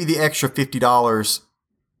 Maybe the extra $50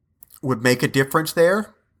 would make a difference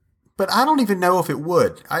there. But I don't even know if it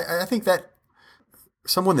would. I think that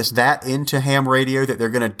someone that's that into ham radio that they're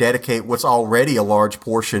going to dedicate what's already a large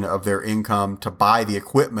portion of their income to buy the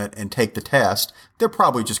equipment and take the test, they're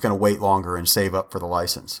probably just going to wait longer and save up for the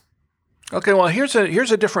license. Okay, well, here's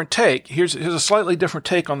a different take. Here's a slightly different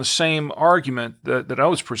take on the same argument that I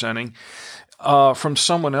was presenting from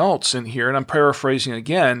someone else in here, and I'm paraphrasing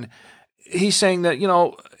again. He's saying that,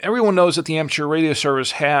 everyone knows that the amateur radio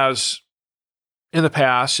service has in the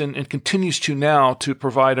past and continues to now to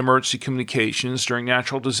provide emergency communications during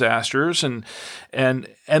natural disasters, and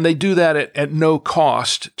they do that at no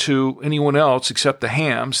cost to anyone else except the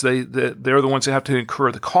hams. They're the ones that have to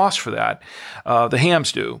incur the cost for that. The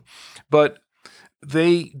hams do, but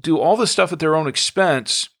they do all this stuff at their own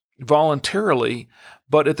expense voluntarily.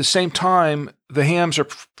 But at the same time, the hams are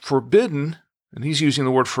forbidden, and he's using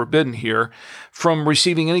the word forbidden here, from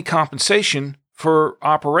receiving any compensation for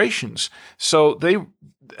operations. So they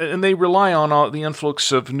rely on all the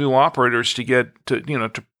influx of new operators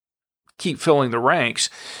to keep filling the ranks.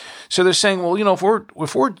 So they're saying, well,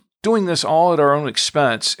 if we're doing this all at our own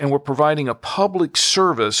expense and we're providing a public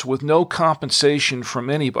service with no compensation from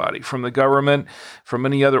anybody, from the government, from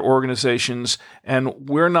any other organizations, and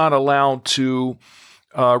we're not allowed to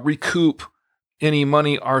recoup any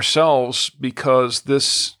money ourselves because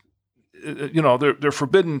this, they're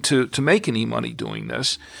forbidden to make any money doing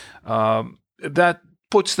this, that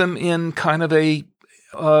puts them in kind of a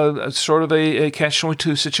sort of a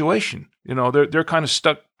catch-22 situation. They're kind of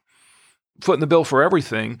stuck footing the bill for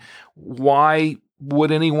everything. Why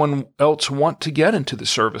would anyone else want to get into the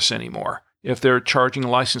service anymore if they're charging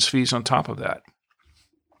license fees on top of that?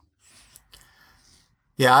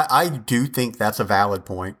 Yeah, I do think that's a valid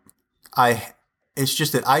point. It's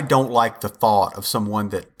just that I don't like the thought of someone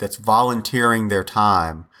that's volunteering their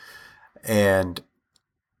time, and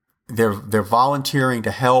they're volunteering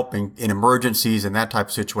to help in emergencies and that type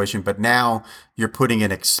of situation, but now you're putting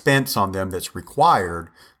an expense on them that's required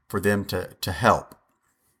for them to help.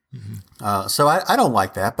 Mm-hmm. So I don't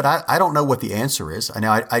like that, but I don't know what the answer is.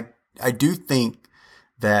 I do think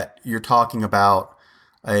that you're talking about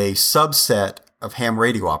a subset of ham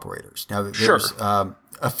radio operators. Now, there's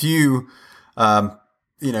a few,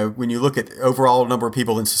 when you look at the overall number of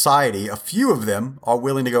people in society, a few of them are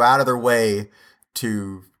willing to go out of their way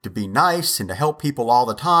to be nice and to help people all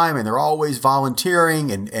the time, and they're always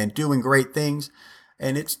volunteering and doing great things.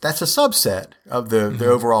 And that's a subset of the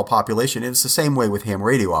overall population. And it's the same way with ham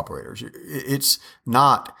radio operators. It's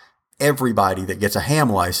not everybody that gets a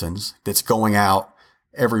ham license that's going out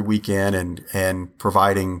every weekend and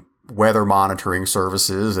providing weather monitoring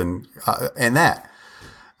services and that.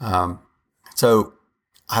 So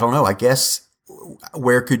I don't know. I guess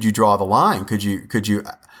where could you draw the line? Could you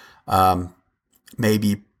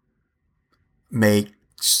maybe make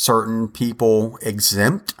certain people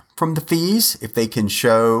exempt from the fees if they can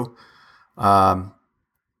show that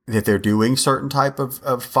they're doing certain type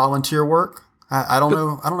of volunteer work? I don't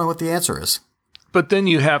know. I don't know what the answer is. But then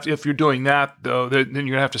if you're doing that, though, then you're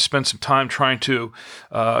going to have to spend some time trying to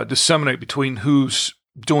disseminate between who's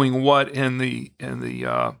doing what in the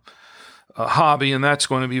hobby, and that's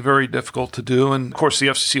going to be very difficult to do. And of course, the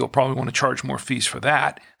FCC will probably want to charge more fees for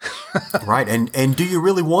that. Right. And do you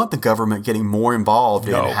really want the government getting more involved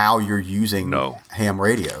in how you're using ham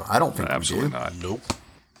radio? I don't think absolutely we do. Not.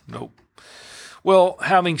 Nope. Well,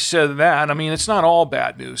 having said that, it's not all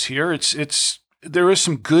bad news here. There is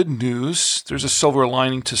some good news. There's a silver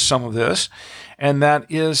lining to some of this, and that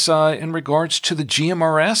is in regards to the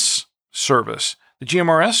GMRS service. The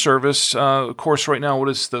GMRS service, of course, right now, what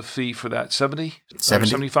is the fee for that? 70?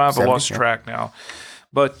 75? I lost track now.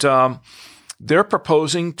 But they're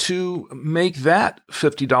proposing to make that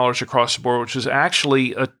 $50 across the board, which is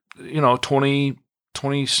actually a 20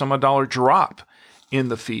 some odd dollar drop in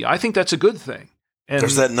the fee. I think that's a good thing. And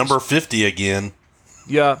there's that number 50 again.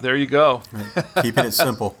 Yeah, there you go. Keeping it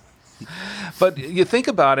simple. But you think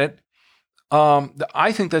about it,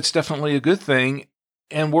 I think that's definitely a good thing.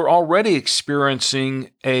 And we're already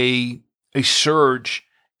experiencing a surge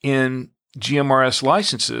in GMRS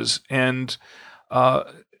licenses and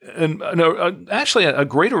actually a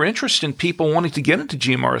greater interest in people wanting to get into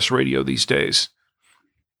GMRS radio these days.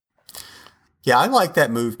 Yeah, I like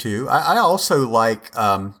that move too. I also like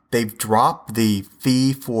they've dropped the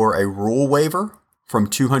fee for a rule waiver from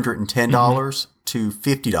 $210 to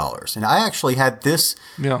 $50. And I actually had this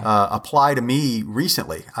apply to me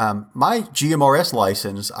recently. My GMRS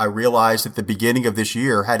license, I realized at the beginning of this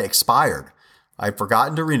year, had expired. I'd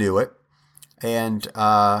forgotten to renew it, and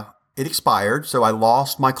it expired, so I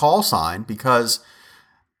lost my call sign because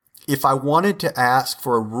if I wanted to ask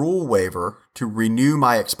for a rule waiver to renew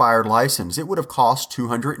my expired license, it would have cost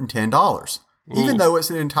 $210, even though it's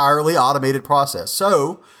an entirely automated process.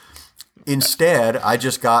 So instead, I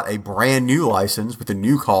just got a brand new license with a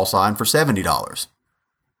new call sign for $70.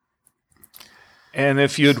 And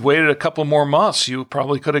if you'd waited a couple more months, you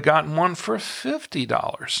probably could have gotten one for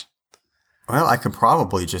 $50. Well, I could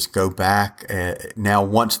probably just go back now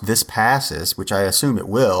once this passes, which I assume it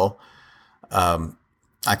will.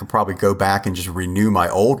 I could probably go back and just renew my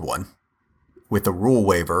old one with a rule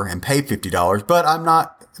waiver and pay $50. But I'm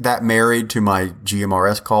not that married to my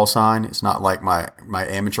GMRS call sign. It's not like my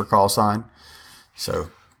amateur call sign.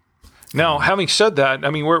 So now, having said that,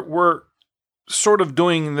 we're sort of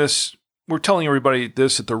doing this. We're telling everybody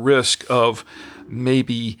this at the risk of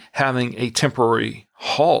maybe having a temporary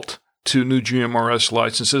halt to new GMRS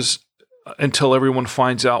licenses until everyone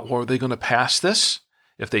finds out, well, are they going to pass this?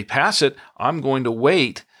 If they pass it, I'm going to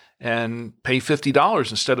wait and pay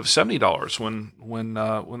 $50 instead of $70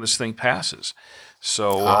 when this thing passes.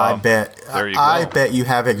 So I bet there you go. I bet you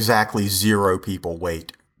have exactly 0 people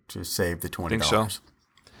wait to save the $20. Think so?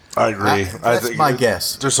 I agree. That's think my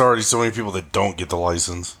guess. There's already so many people that don't get the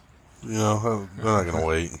license. You know, they're not going to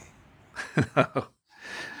wait.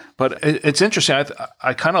 But it's interesting.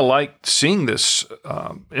 I kind of like seeing this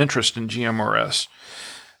interest in GMRS.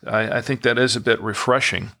 I think that is a bit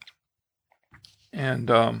refreshing,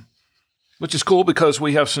 and which is cool because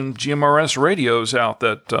we have some GMRS radios out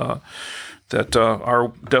that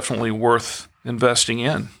are definitely worth investing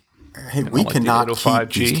in. Hey, we like cannot the keep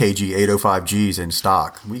 805G. these KG805Gs in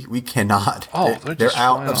stock. We cannot. Oh, they're just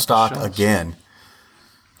out flying of off the stock shelves. again.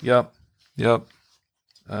 Yep.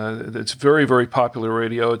 It's very, very popular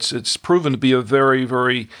radio. It's proven to be a very,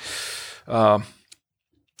 very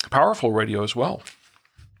powerful radio as well.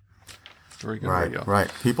 Very good radio. Right.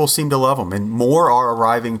 People seem to love them, and more are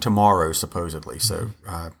arriving tomorrow, supposedly. So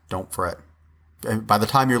don't fret. And by the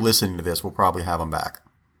time you're listening to this, we'll probably have them back.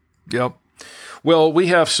 Yep. Well, we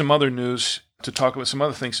have some other news to talk about, some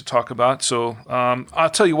other things to talk about. So I'll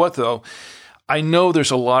tell you what, though. I know there's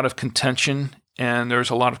a lot of contention and there's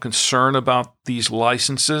a lot of concern about these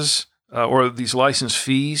licenses or these license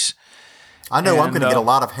fees. I know I'm going to get a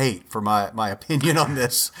lot of hate for my opinion on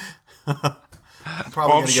this. I'm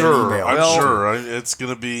probably going to get an email. I'm sure. It's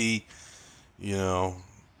going to be, you know.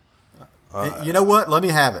 You know what? Let me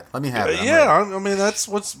have it. Yeah, I mean that's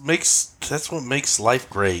what makes life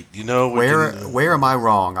great. You know, where am I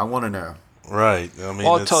wrong? I want to know. Right. I mean,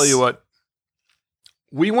 I'll tell you what.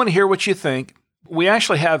 We want to hear what you think. We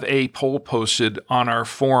actually have a poll posted on our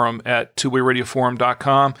forum at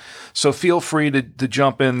twowayradioforum.com. So feel free to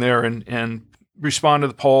jump in there and respond to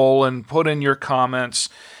the poll and put in your comments.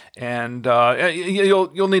 And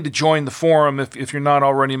you'll need to join the forum if you're not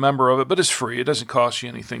already a member of it, but it's free. It doesn't cost you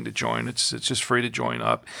anything to join. It's just free to join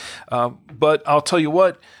up. But I'll tell you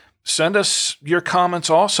what, send us your comments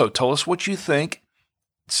also. Tell us what you think.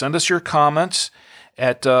 Send us your comments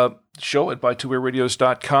at show at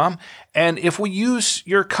bytwowayradios.com. And if we use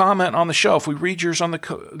your comment on the show, if we read yours on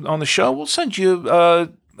the show, we'll send you a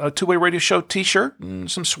Two-Way Radio Show t-shirt and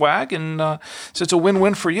some swag. And so it's a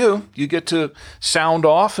win-win for you. You get to sound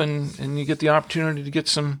off and you get the opportunity to get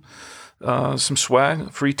some swag, a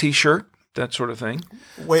free t-shirt, that sort of thing.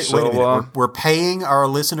 Wait a minute. We're paying our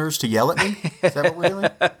listeners to yell at me? Is that what we're doing?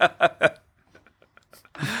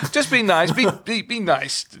 Just be nice. Be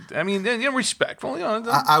nice. I mean, respectful. You know,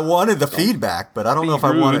 I wanted the feedback, but I don't know if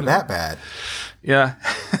I want it that bad. Yeah.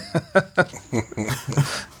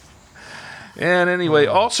 And anyway,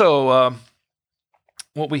 also,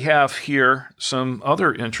 what we have here, some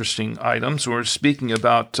other interesting items. We're speaking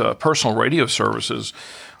about personal radio services.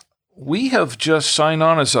 We have just signed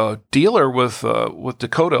on as a dealer with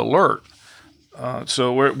Dakota Alert.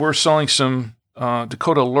 So we're selling some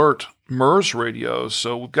Dakota Alert MERS radios.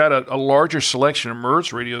 So we've got a larger selection of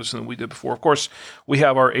MERS radios than we did before. Of course, we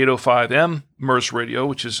have our 805M MERS radio,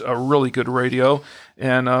 which is a really good radio.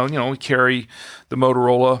 And, we carry the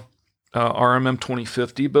Motorola RMM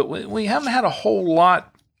 2050, but we haven't had a whole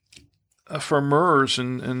lot for MERS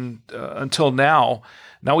and until now.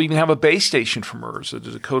 Now we even have a base station for MERS, the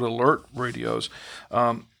Dakota Alert radios.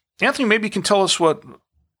 Anthony, maybe you can tell us what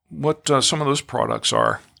some of those products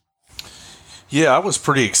are. Yeah, I was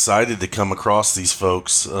pretty excited to come across these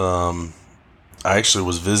folks. I actually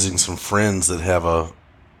was visiting some friends that have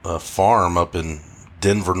a farm up in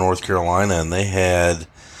Denver, North Carolina, and they had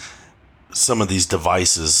some of these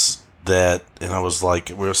devices and I was like,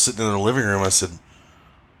 we were sitting in the living room. I said,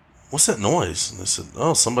 "What's that noise?" And they said,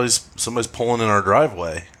 "Oh, somebody's pulling in our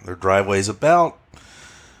driveway. Their driveway's about,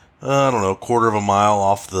 a quarter of a mile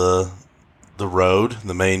off the road,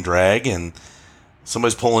 the main drag, and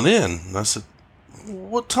somebody's pulling in." And I said,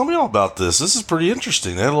 "Well, tell me all about this. This is pretty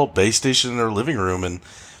interesting." They had a little base station in their living room,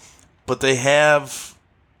 but they have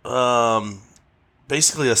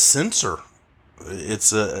basically a sensor.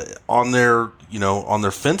 It's on their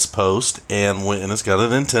fence post, and it's got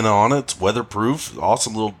an antenna on it. It's weatherproof.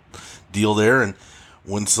 Awesome little deal there. And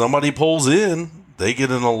when somebody pulls in, they get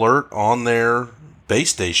an alert on their base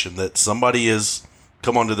station that somebody has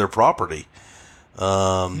come onto their property.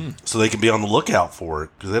 So they can be on the lookout for it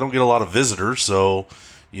because they don't get a lot of visitors. So,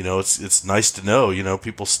 it's nice to know,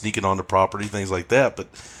 people sneaking onto property, things like that. But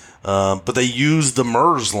they use the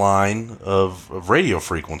MERS line of radio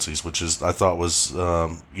frequencies, which I thought was,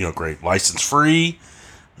 great. License free,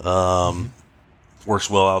 works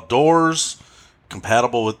well outdoors,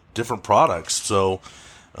 compatible with different products. So,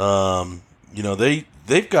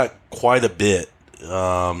 they've got quite a bit.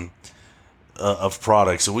 of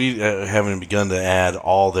products. So we haven't begun to add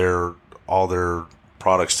all their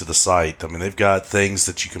products to the site. I mean, they've got things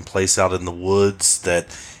that you can place out in the woods that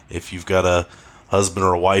if you've got a husband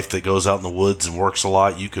or a wife that goes out in the woods and works a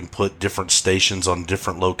lot, you can put different stations on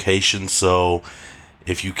different locations. So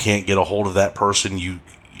if you can't get a hold of that person,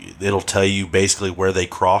 it'll tell you basically where they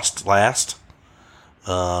crossed last.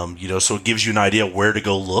 So it gives you an idea where to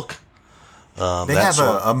go look. They have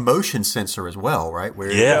a motion sensor as well, right?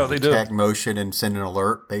 Where yeah, they detect motion and send an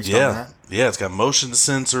alert based on that. Yeah, it's got motion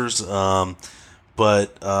sensors.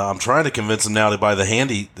 But I'm trying to convince them now to buy the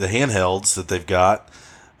handhelds that they've got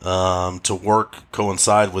to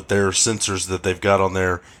coincide with their sensors that they've got on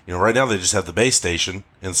their. Right now they just have the base station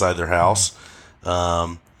inside their house.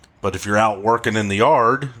 But if you're out working in the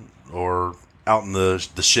yard or out in the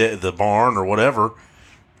shed, the barn or whatever,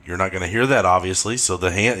 you're not going to hear that obviously. So the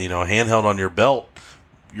handheld on your belt,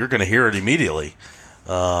 you're going to hear it immediately.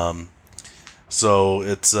 So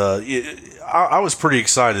it's I was pretty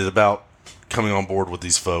excited about coming on board with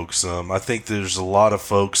these folks. I think there's a lot of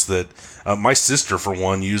folks that my sister, for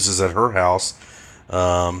one, uses at her house.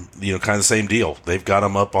 Kind of the same deal. They've got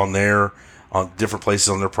them up on different places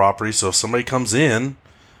on their property. So if somebody comes in,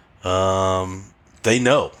 they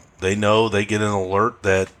know. They get an alert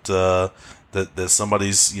that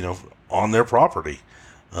somebody's on their property.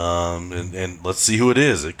 And let's see who it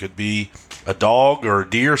is. It could be a dog or a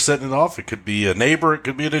deer setting it off. It could be a neighbor. It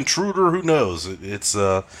could be an intruder. Who knows? It's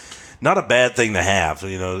not a bad thing to have.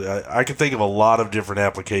 I can think of a lot of different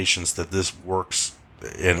applications that this works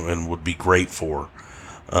and would be great for.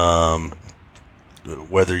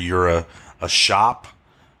 Whether you're a shop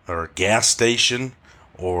or a gas station,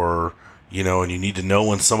 or and you need to know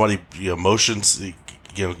when somebody motions,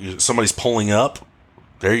 somebody's pulling up.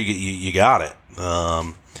 There you got it.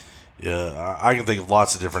 I can think of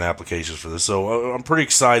lots of different applications for this. So I'm pretty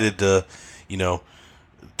excited to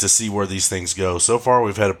see where these things go. So far,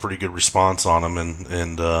 we've had a pretty good response on them,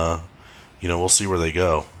 and we'll see where they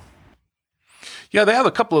go. Yeah, they have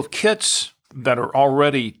a couple of kits that are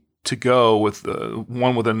already to go, with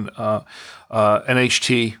one with an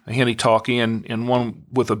NHT, a handy-talkie, and one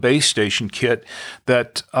with a base station kit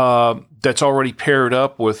that's already paired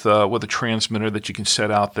up with a transmitter that you can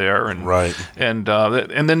set out there, and right, and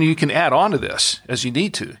then you can add on to this as you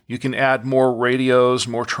need to. You can add more radios,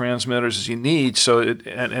 more transmitters as you need. So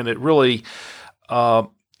it really.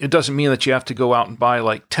 It doesn't mean that you have to go out and buy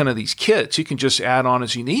like 10 of these kits. You can just add on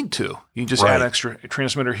as you need to. You can just add extra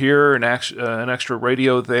transmitter here and an extra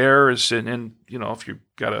radio there. And if you've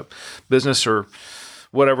got a business or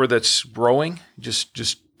whatever that's growing, just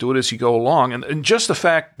do it as you go along. And just the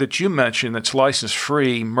fact that you mentioned that's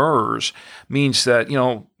license-free MERS means that,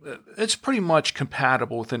 it's pretty much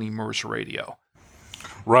compatible with any MERS radio.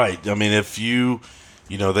 Right. I mean, if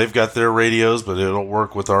they've got their radios, but it'll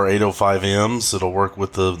work with our 805Ms. It'll work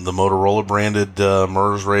with the Motorola branded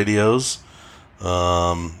MERS radios.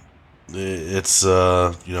 It's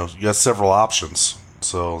you got several options,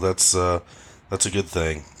 so that's a good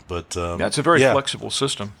thing. But it's a very flexible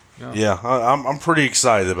system. Yeah, I'm pretty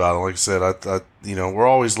excited about it. Like I said, we're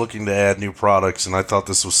always looking to add new products, and I thought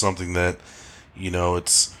this was something that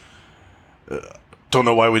it's. Don't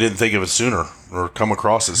know why we didn't think of it sooner or come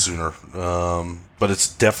across it sooner. But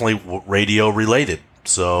it's definitely radio related.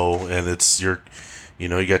 So, and it's you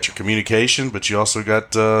got your communication, but you also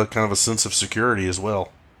got kind of a sense of security as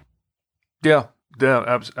well. Yeah,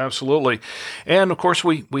 absolutely. And of course,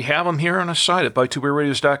 we have them here on the site at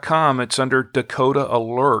buy2wayradios.com. It's under Dakota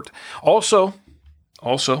Alert. Also,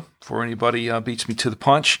 for anybody beats me to the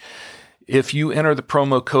punch, if you enter the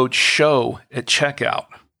promo code SHOW at checkout,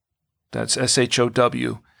 that's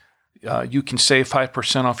SHOW, you can save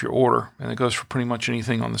 5% off your order, and it goes for pretty much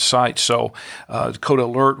anything on the site. So Dakota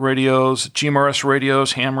Alert radios, GMRS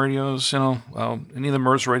radios, ham radios, any of the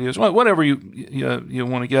MERS radios, whatever you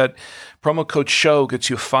want to get. Promo code SHOW gets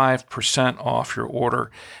you 5% off your order.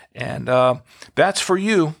 And that's for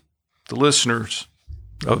you, the listeners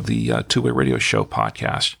of the Two-Way Radio Show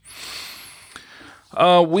podcast.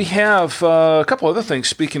 We have a couple other things.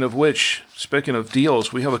 Speaking of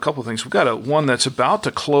deals, we have a couple of things. We've got one that's about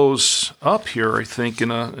to close up here, I think, in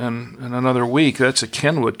another week. That's a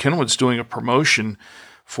Kenwood. Kenwood's doing a promotion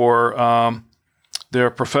for their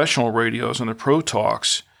professional radios and their Pro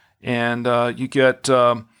Talks, and you get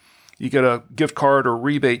a gift card or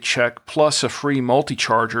rebate check plus a free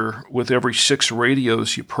multi-charger with every 6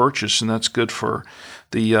 radios you purchase, and that's good for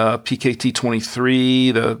the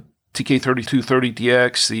PKT23, the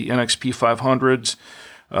TK3230DX, the NXP 500s,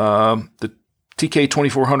 the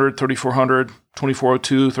TK2400, 3400,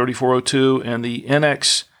 2402, 3402, and the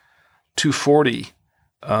NX240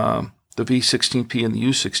 the V16P and the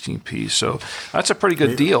U16P. So that's a pretty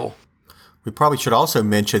good deal. We probably should also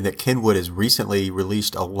mention that Kenwood has recently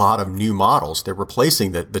released a lot of new models. They're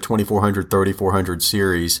replacing the 2400, 3400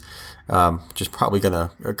 series, which is probably going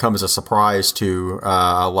to come as a surprise to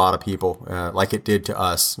a lot of people, like it did to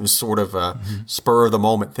us. It was sort of a spur of the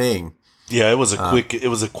moment thing. Yeah, it was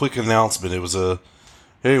a quick announcement. It was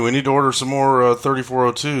hey, we need to order some more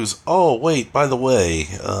 3402s. Oh, wait, by the way,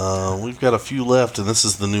 we've got a few left, and this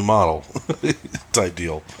is the new model type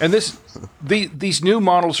deal. And these new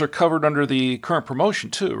models are covered under the current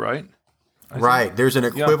promotion too, right? Right. There's an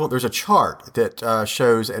equivalent. Yeah. There's a chart that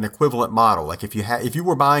shows an equivalent model. Like if you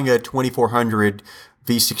were buying a 2400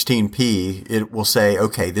 V16P, it will say,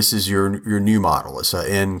 okay, this is your new model. It's a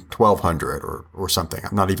N1200 or something.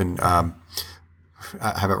 I'm not even.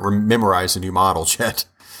 I haven't memorized the new models yet.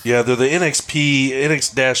 Yeah, they're the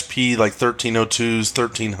NX-P, like 1302s,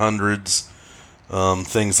 1300s,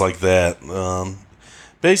 things like that.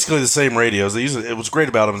 Basically the same radios. It was great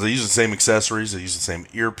about them. They use the same accessories. They use the same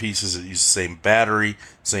earpieces. They use the same battery,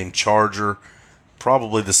 same charger,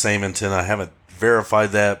 probably the same antenna. I haven't verified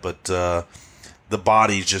that, but the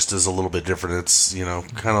body just is a little bit different. It's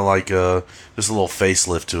kind of like just a little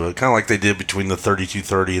facelift to it, kind of like they did between the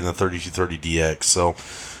 3230 and the 3230DX. So.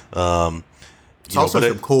 It's also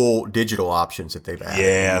some cool digital options that they've added.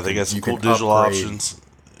 Yeah, they got some cool digital options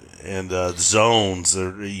and zones.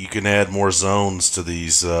 You can add more zones to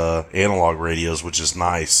these analog radios, which is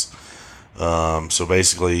nice. So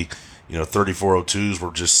basically, 3402s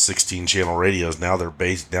were just 16-channel radios. Now they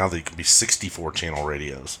can be 64-channel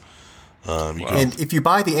radios. And if you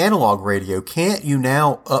buy the analog radio, can't you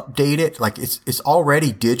now update it? Like it's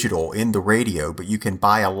already digital in the radio, but you can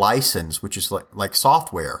buy a license, which is like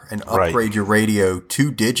software, and upgrade your radio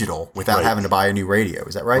to digital without having to buy a new radio.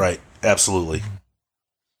 Is that right? Right. Absolutely.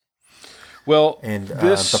 Well, and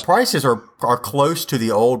the prices are close to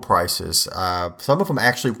the old prices. Some of them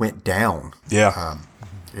actually went down. Yeah.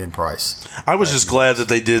 In price. I was just glad that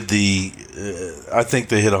they did I think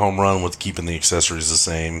they hit a home run with keeping the accessories the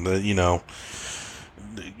same.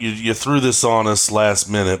 You threw this on us last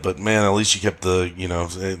minute, but man, at least you kept the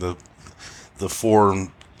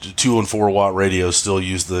 2 and 4 watt radios still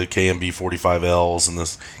use the KMB 45Ls and the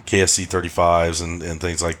KSC 35s and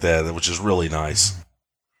things like that, which is really nice.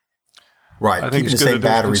 Right. Keeping the same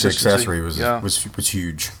batteries and accessory was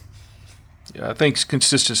huge. Yeah, I think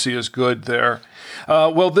consistency is good there.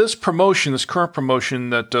 This current promotion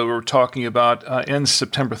that we're talking about ends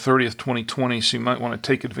September 30th, 2020, so you might want to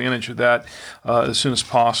take advantage of that as soon as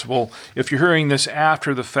possible. If you're hearing this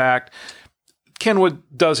after the fact, Kenwood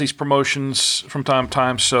does these promotions from time to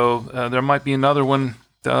time, so there might be another one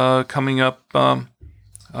coming up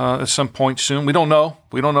at some point soon. We don't know.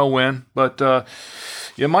 We don't know when, but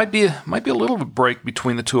it might be a little of a break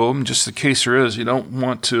between the two of them, just in case there is. You don't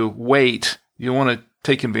want to wait. You want to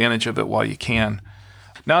take advantage of it while you can.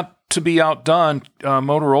 Not to be outdone,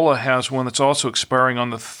 Motorola has one that's also expiring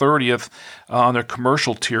on the 30th on their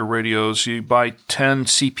commercial tier radios. You buy 10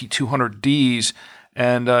 CP200Ds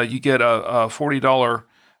and you get a $40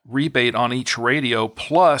 rebate on each radio,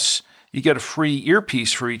 plus you get a free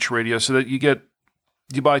earpiece for each radio, so that you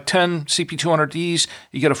buy 10 CP200Ds,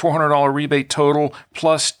 you get a $400 rebate total,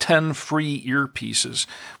 plus 10 free earpieces,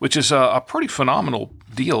 which is a pretty phenomenal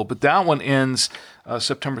deal. But that one ends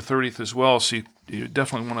September 30th as well, so you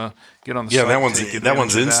definitely want to get on the site. Yeah, that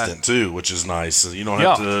one's instant too, which is nice. So you don't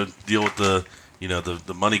have to deal with the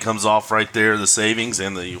money comes off right there, the savings,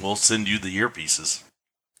 and we'll send you the earpieces.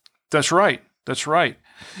 That's right.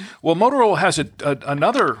 Well, Motorola has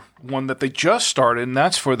another one that they just started, and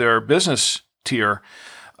that's for their business tier,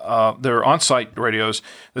 their on-site radios.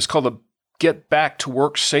 It's called the Get Back to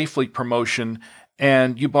Work Safely promotion,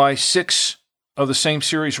 and you buy 6 of the same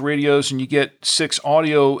series radios and you get 6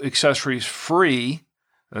 audio accessories free,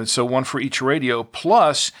 so one for each radio,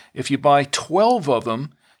 plus if you buy 12 of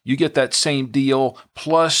them, you get that same deal,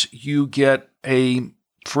 plus you get a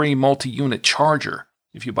free multi-unit charger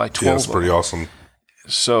if you buy 12 Yeah, that's pretty awesome.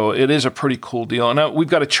 So it is a pretty cool deal. And we've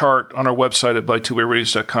got a chart on our website at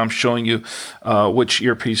buy2wayradios.com showing you which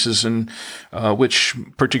earpieces and which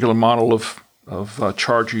particular model of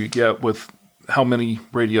charger you get with how many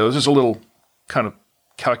radios. There's a little kind of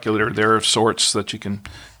calculator there of sorts that you can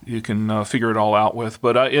figure it all out with.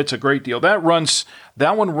 But it's a great deal. That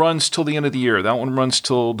one runs till the end of the year. That one runs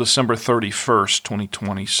till December 31st,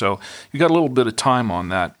 2020. So you got a little bit of time on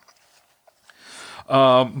that.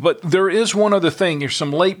 But there is one other thing. There's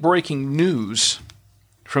some late-breaking news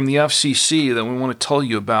from the FCC that we want to tell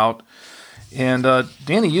you about. And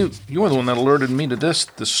Danny, you were the one that alerted me to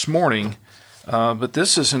this morning. But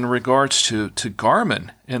this is in regards to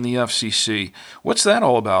Garmin and the FCC. What's that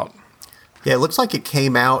all about? Yeah, it looks like it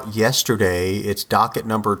came out yesterday. It's docket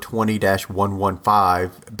number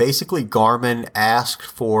 20-115. Basically, Garmin asked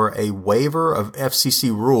for a waiver of FCC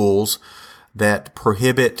rules that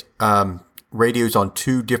prohibit radios on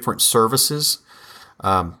two different services.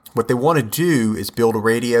 What they want to do is build a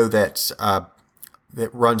radio that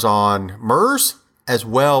runs on MERS as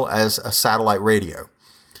well as a satellite radio.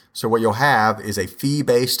 So what you'll have is a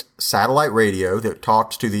fee-based satellite radio that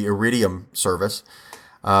talks to the Iridium service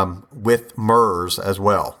with MERS as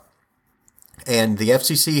well. And the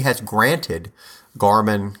FCC has granted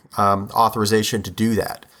Garmin authorization to do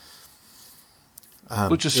that.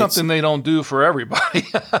 Which is something they don't do for everybody.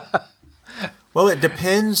 Well, it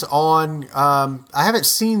depends on, I haven't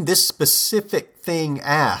seen this specific thing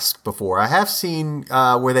asked before. I have seen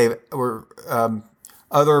where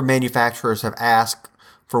other manufacturers have asked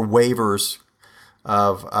for waivers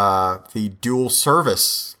of the dual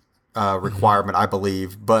service requirement, I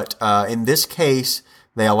believe. But in this case,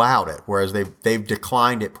 they allowed it, whereas they've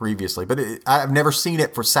declined it previously. But I've never seen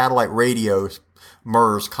it for satellite radio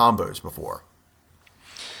MERS combos before.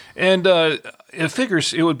 And it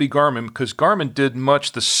figures it would be Garmin, because Garmin did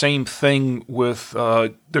much the same thing with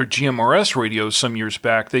their GMRS radios some years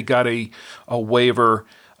back. They got a waiver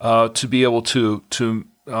to be able to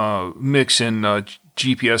mix in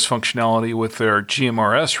GPS functionality with their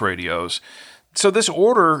GMRS radios. So this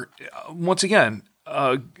order, once again,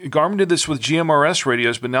 Garmin did this with GMRS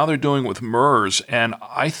radios, but now they're doing it with MERS. And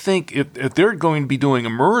I think if they're going to be doing a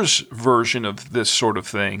MERS version of this sort of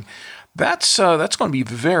thing, that's going to be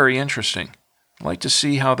very interesting. I'd like to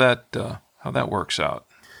see how that works out.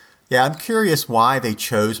 Yeah, I'm curious why they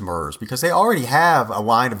chose MERS, because they already have a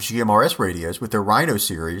line of GMRS radios with their Rhino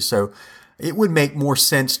series. So it would make more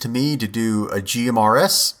sense to me to do a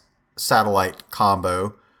GMRS satellite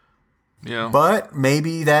combo. Yeah. But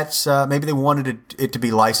maybe maybe they wanted it to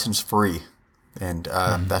be license free, and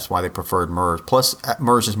that's why they preferred MERS. Plus,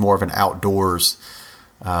 MERS is more of an outdoors,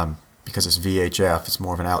 because it's VHF. It's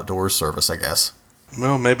more of an outdoors service, I guess.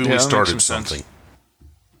 Well, maybe we started something.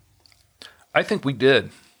 I think we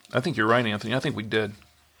did. I think you're right, Anthony. I think we did.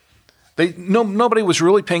 Nobody was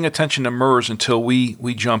really paying attention to MERS until we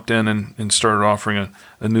jumped in and started offering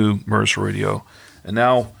a new MERS radio. And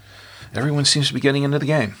now everyone seems to be getting into the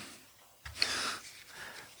game.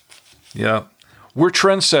 Yeah. We're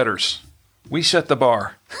trendsetters. We set the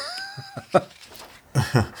bar.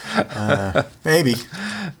 Maybe.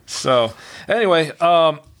 So, anyway,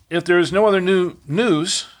 if there's no other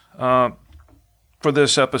news for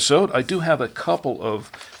this episode, I do have a couple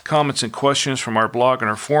of comments and questions from our blog and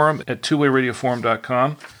our forum at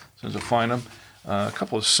twowayradioforum.com. So to find them, a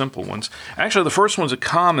couple of simple ones. Actually, the first one's a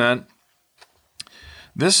comment.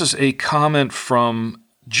 This is a comment from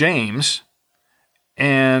James,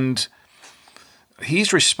 and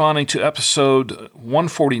he's responding to episode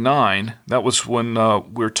 149. That was when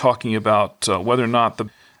we were talking about whether or not the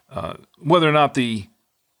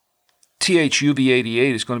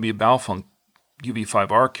TH-UV88 is going to be a Baofeng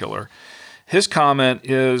UV5R killer. His comment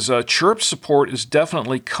is, Chirp support is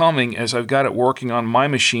definitely coming, as I've got it working on my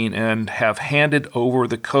machine and have handed over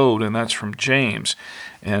the code, and that's from James.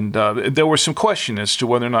 And there was some question as to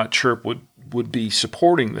whether or not Chirp would be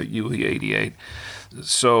supporting the UV88.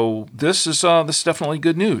 So this is definitely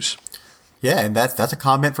good news. Yeah, and that's a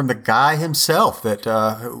comment from the guy himself that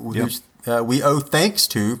we owe thanks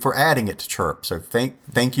to for adding it to Chirp. So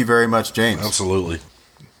thank you very much, James. Absolutely.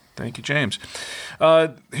 Thank you, James.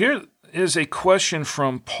 Here is a question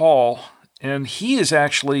from Paul, and he is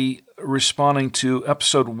actually responding to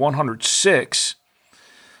episode 106.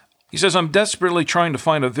 He says, I'm desperately trying to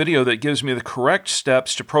find a video that gives me the correct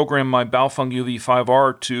steps to program my Baofeng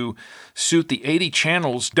UV5R to suit the 80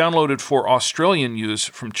 channels downloaded for Australian use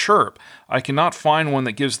from Chirp. I cannot find one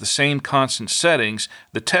that gives the same constant settings.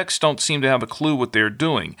 The techs don't seem to have a clue what they're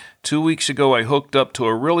doing. 2 weeks ago, I hooked up to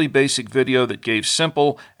a really basic video that gave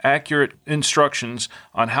simple, accurate instructions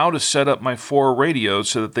on how to set up my 4 radios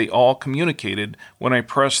so that they all communicated when I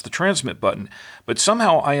pressed the transmit button. But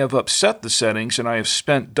somehow I have upset the settings, and I have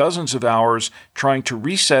spent dozens of hours trying to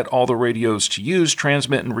reset all the radios to use,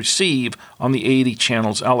 transmit, and receive on the 80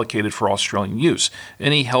 channels allocated for Australian use.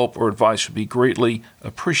 Any help or advice would be greatly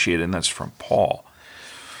appreciated, and that's from Paul.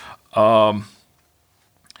 The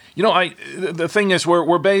thing is,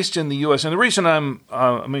 we're based in the U.S., and the reason I'm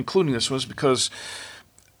including this was because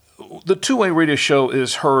the Two-Way Radio Show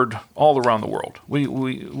is heard all around the world.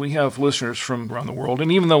 We have listeners from around the world,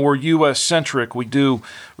 and even though we're U.S.-centric, we do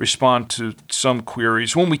respond to some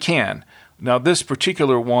queries when we can. Now, this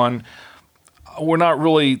particular one, we're not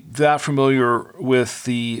really that familiar with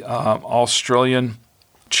the Australian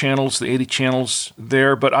channels, the 80 channels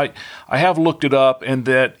there, but I have looked it up, and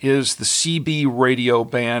that is the CB radio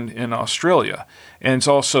band in Australia, and it's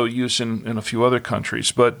also used in a few other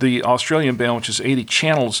countries. But the Australian band, which is 80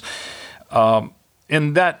 channels,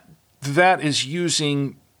 and that is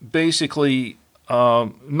using basically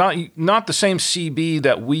not the same CB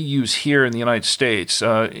that we use here in the United States.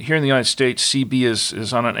 Here in the United States, CB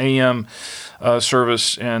is on an AM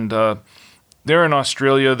service, and they're in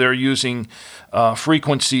Australia. They're using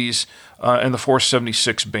frequencies in the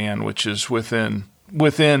 476 band, which is within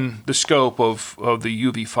the scope of the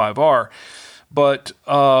UV5R. But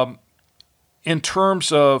in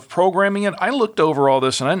terms of programming it, I looked over all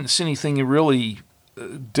this, and I didn't see anything really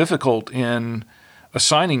difficult in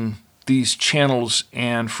assigning these channels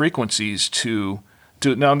and frequencies to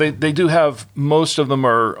now they do have, most of them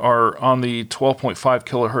are on the 12.5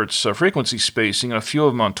 kilohertz frequency spacing, and a few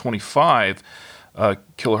of them on 25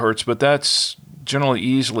 kilohertz, but that's generally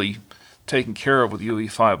easily taken care of with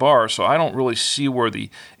UV5R, so I don't really see where the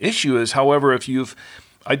issue is. However,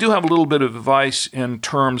 I do have a little bit of advice in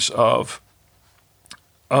terms of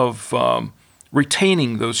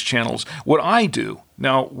retaining those channels. What I do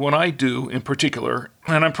in particular,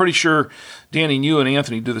 and I'm pretty sure Danny and you and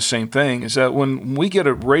Anthony do the same thing, is that when we get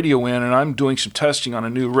a radio in and I'm doing some testing on a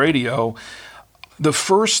new radio, the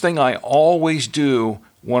first thing I always do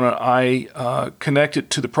when I connect it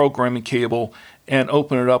to the programming cable and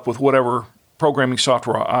open it up with whatever programming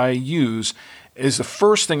software I use is the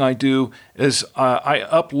first thing I do is I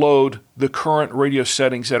upload the current radio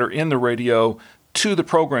settings that are in the radio to the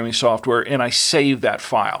programming software, and I save that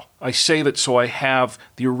file. I save it so I have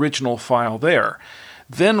the original file there.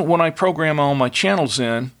 Then when I program all my channels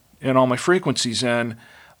in and all my frequencies in,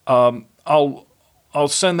 I'll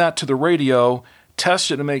send that to the radio,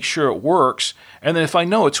 test it to make sure it works, and then if I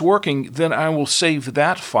know it's working, then I will save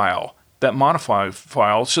that file, that modified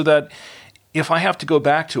file, so that if I have to go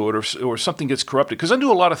back to it or something gets corrupted, because I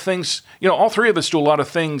do a lot of things, all three of us do a lot of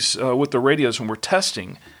things with the radios when we're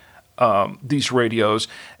testing these radios,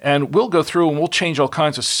 and we'll go through and we'll change all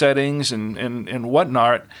kinds of settings and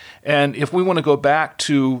whatnot. And if we want to go back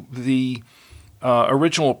to the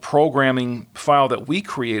original programming file that we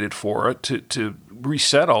created for it to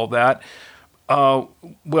reset all that,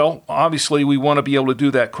 well, obviously we want to be able to do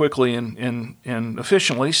that quickly and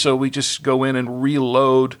efficiently, so we just go in and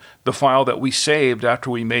reload the file that we saved after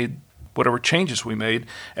we made whatever changes we made,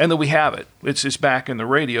 and then we have it. It's back in the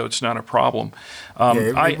radio. It's not a problem.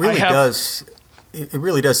 It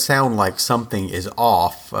really does sound like something is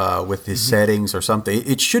off with his settings or something.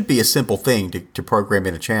 It should be a simple thing to program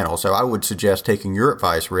in a channel. So I would suggest taking your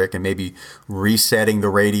advice, Rick, and maybe resetting the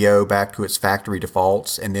radio back to its factory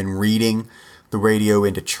defaults and then reading the radio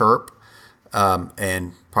into Chirp,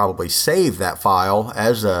 and probably save that file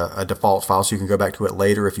as a default file so you can go back to it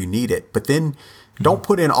later if you need it. But then don't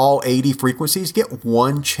put in all 80 frequencies. Get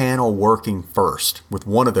one channel working first with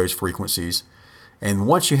one of those frequencies. And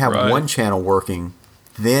once you have one channel working,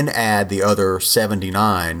 then add the other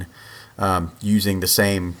 79 using the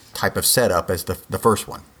same type of setup as the first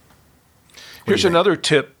one. Here's another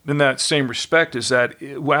tip in that same respect, is that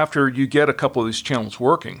after you get a couple of these channels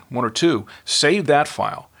working, one or two, save that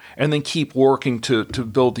file and then keep working to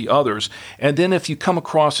build the others. And then if you come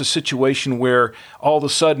across a situation where all of a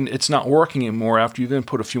sudden it's not working anymore after you've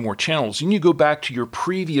input a few more channels, then you go back to your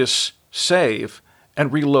previous save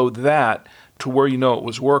and reload that to where you know it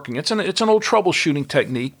was working. It's an old troubleshooting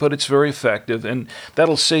technique, but it's very effective, and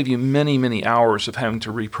that'll save you many, many hours of having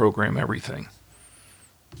to reprogram everything.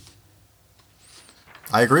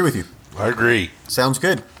 I agree with you. I agree. Sounds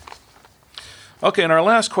good. Okay, and our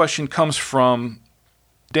last question comes from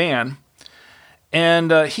Dan,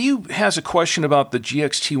 and he has a question about the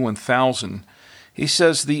GXT 1000. He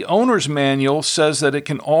says the owner's manual says that it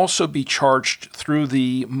can also be charged through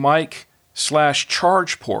the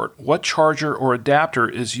mic/charge port. What charger or adapter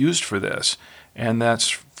is used for this? And that's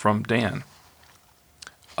from Dan.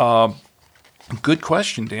 Good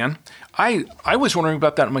question, Dan. I was wondering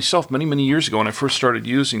about that myself many, many years ago when I first started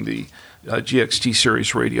using the GXT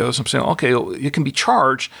series radios. I'm saying, okay, it can be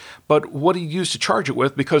charged, but what do you use to charge it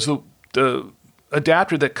with? Because the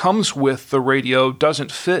adapter that comes with the radio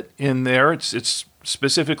doesn't fit in there. It's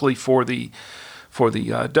specifically for the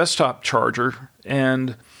desktop charger,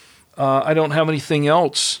 and I don't have anything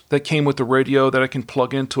else that came with the radio that I can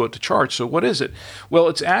plug into it to charge. So what is it? Well,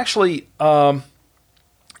 it's actually an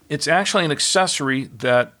accessory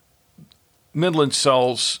that Midland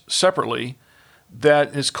sells separately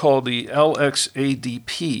that is called the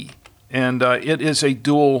LXADP, and it is a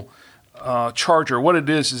dual charger. What it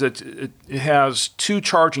is that it has two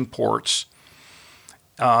charging ports.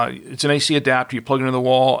 It's an AC adapter. You plug it into the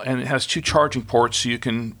wall, and it has two charging ports, so you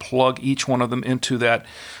can plug each one of them into that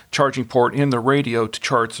charging port in the radio to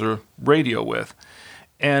charge the radio with.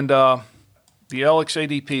 And the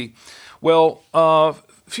LX-ADP, well, a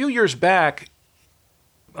few years back,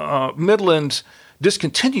 Midland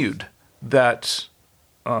discontinued that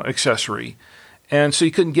accessory, and so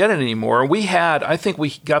you couldn't get it anymore. I think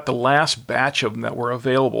we got the last batch of them that were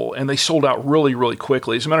available, and they sold out really, really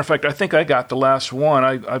quickly. As a matter of fact, I think I got the last one.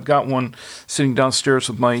 I've got one sitting downstairs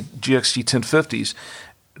with my GXT 1050s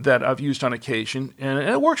that I've used on occasion, and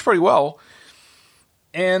it works pretty well.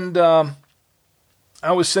 And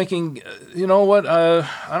I was thinking, you know what,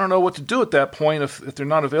 I don't know what to do at that point if they're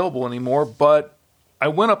not available anymore, but I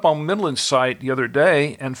went up on Midland's site the other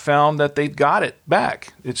day and found that they've got it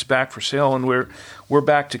back. It's back for sale, and we're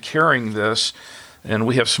back to carrying this, and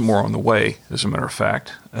we have some more on the way, as a matter of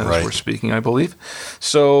fact, as we're speaking, I believe.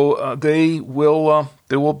 So they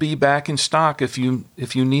will be back in stock if you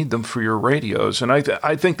need them for your radios. And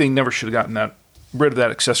I think they never should have gotten rid of that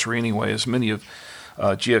accessory anyway, as many of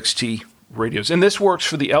GXT radios. And this works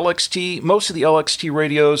for the LXT, most of the LXT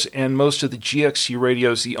radios and most of the GXT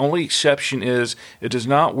radios. The only exception is it does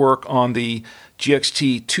not work on the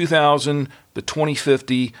GXT 2000, the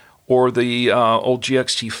 2050, or the old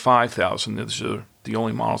GXT 5000. Those are the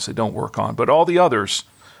only models they don't work on. But all the others,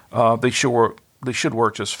 they should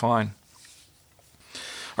work just fine.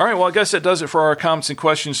 All right, well, I guess that does it for our comments and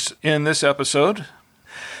questions in this episode.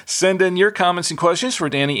 Send in your comments and questions for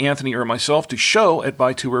Danny, Anthony, or myself to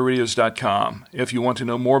show@bytwoway.radios.com. If you want to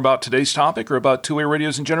know more about today's topic or about two-way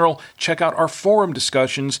radios in general, check out our forum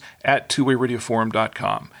discussions at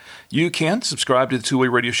twowayradioforum.com. You can subscribe to the Two-Way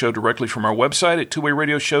Radio Show directly from our website at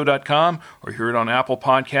twowayradioshow.com or hear it on Apple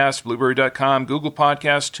Podcasts, Blueberry.com, Google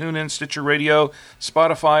Podcasts, TuneIn, Stitcher Radio,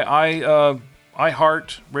 Spotify,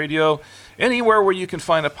 iHeart Radio. Anywhere where you can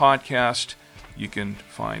find a podcast, you can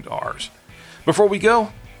find ours. Before we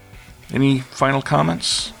go, any final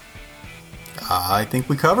comments? I think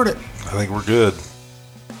we covered it. I think we're good.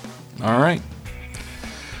 All right.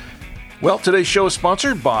 Well, today's show is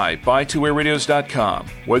sponsored by BuyTwoWayRadios.com.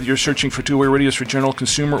 Whether you're searching for two-way radios for general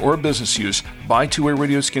consumer or business use, Buy Two-Way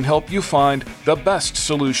Radios can help you find the best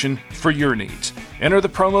solution for your needs. Enter the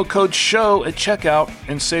promo code SHOW at checkout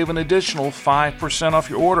and save an additional 5% off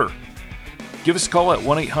your order. Give us a call at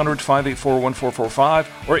 1-800-584-1445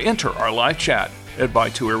 or enter our live chat at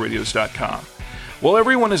BuyTwoWayRadios.com. Well,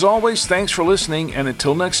 everyone, as always, thanks for listening, and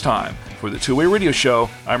until next time, for the Two-Way Radio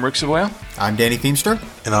Show, I'm Rick Savoya. I'm Danny Feemster.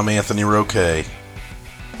 And I'm Anthony Roque.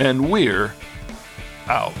 And we're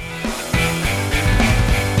out.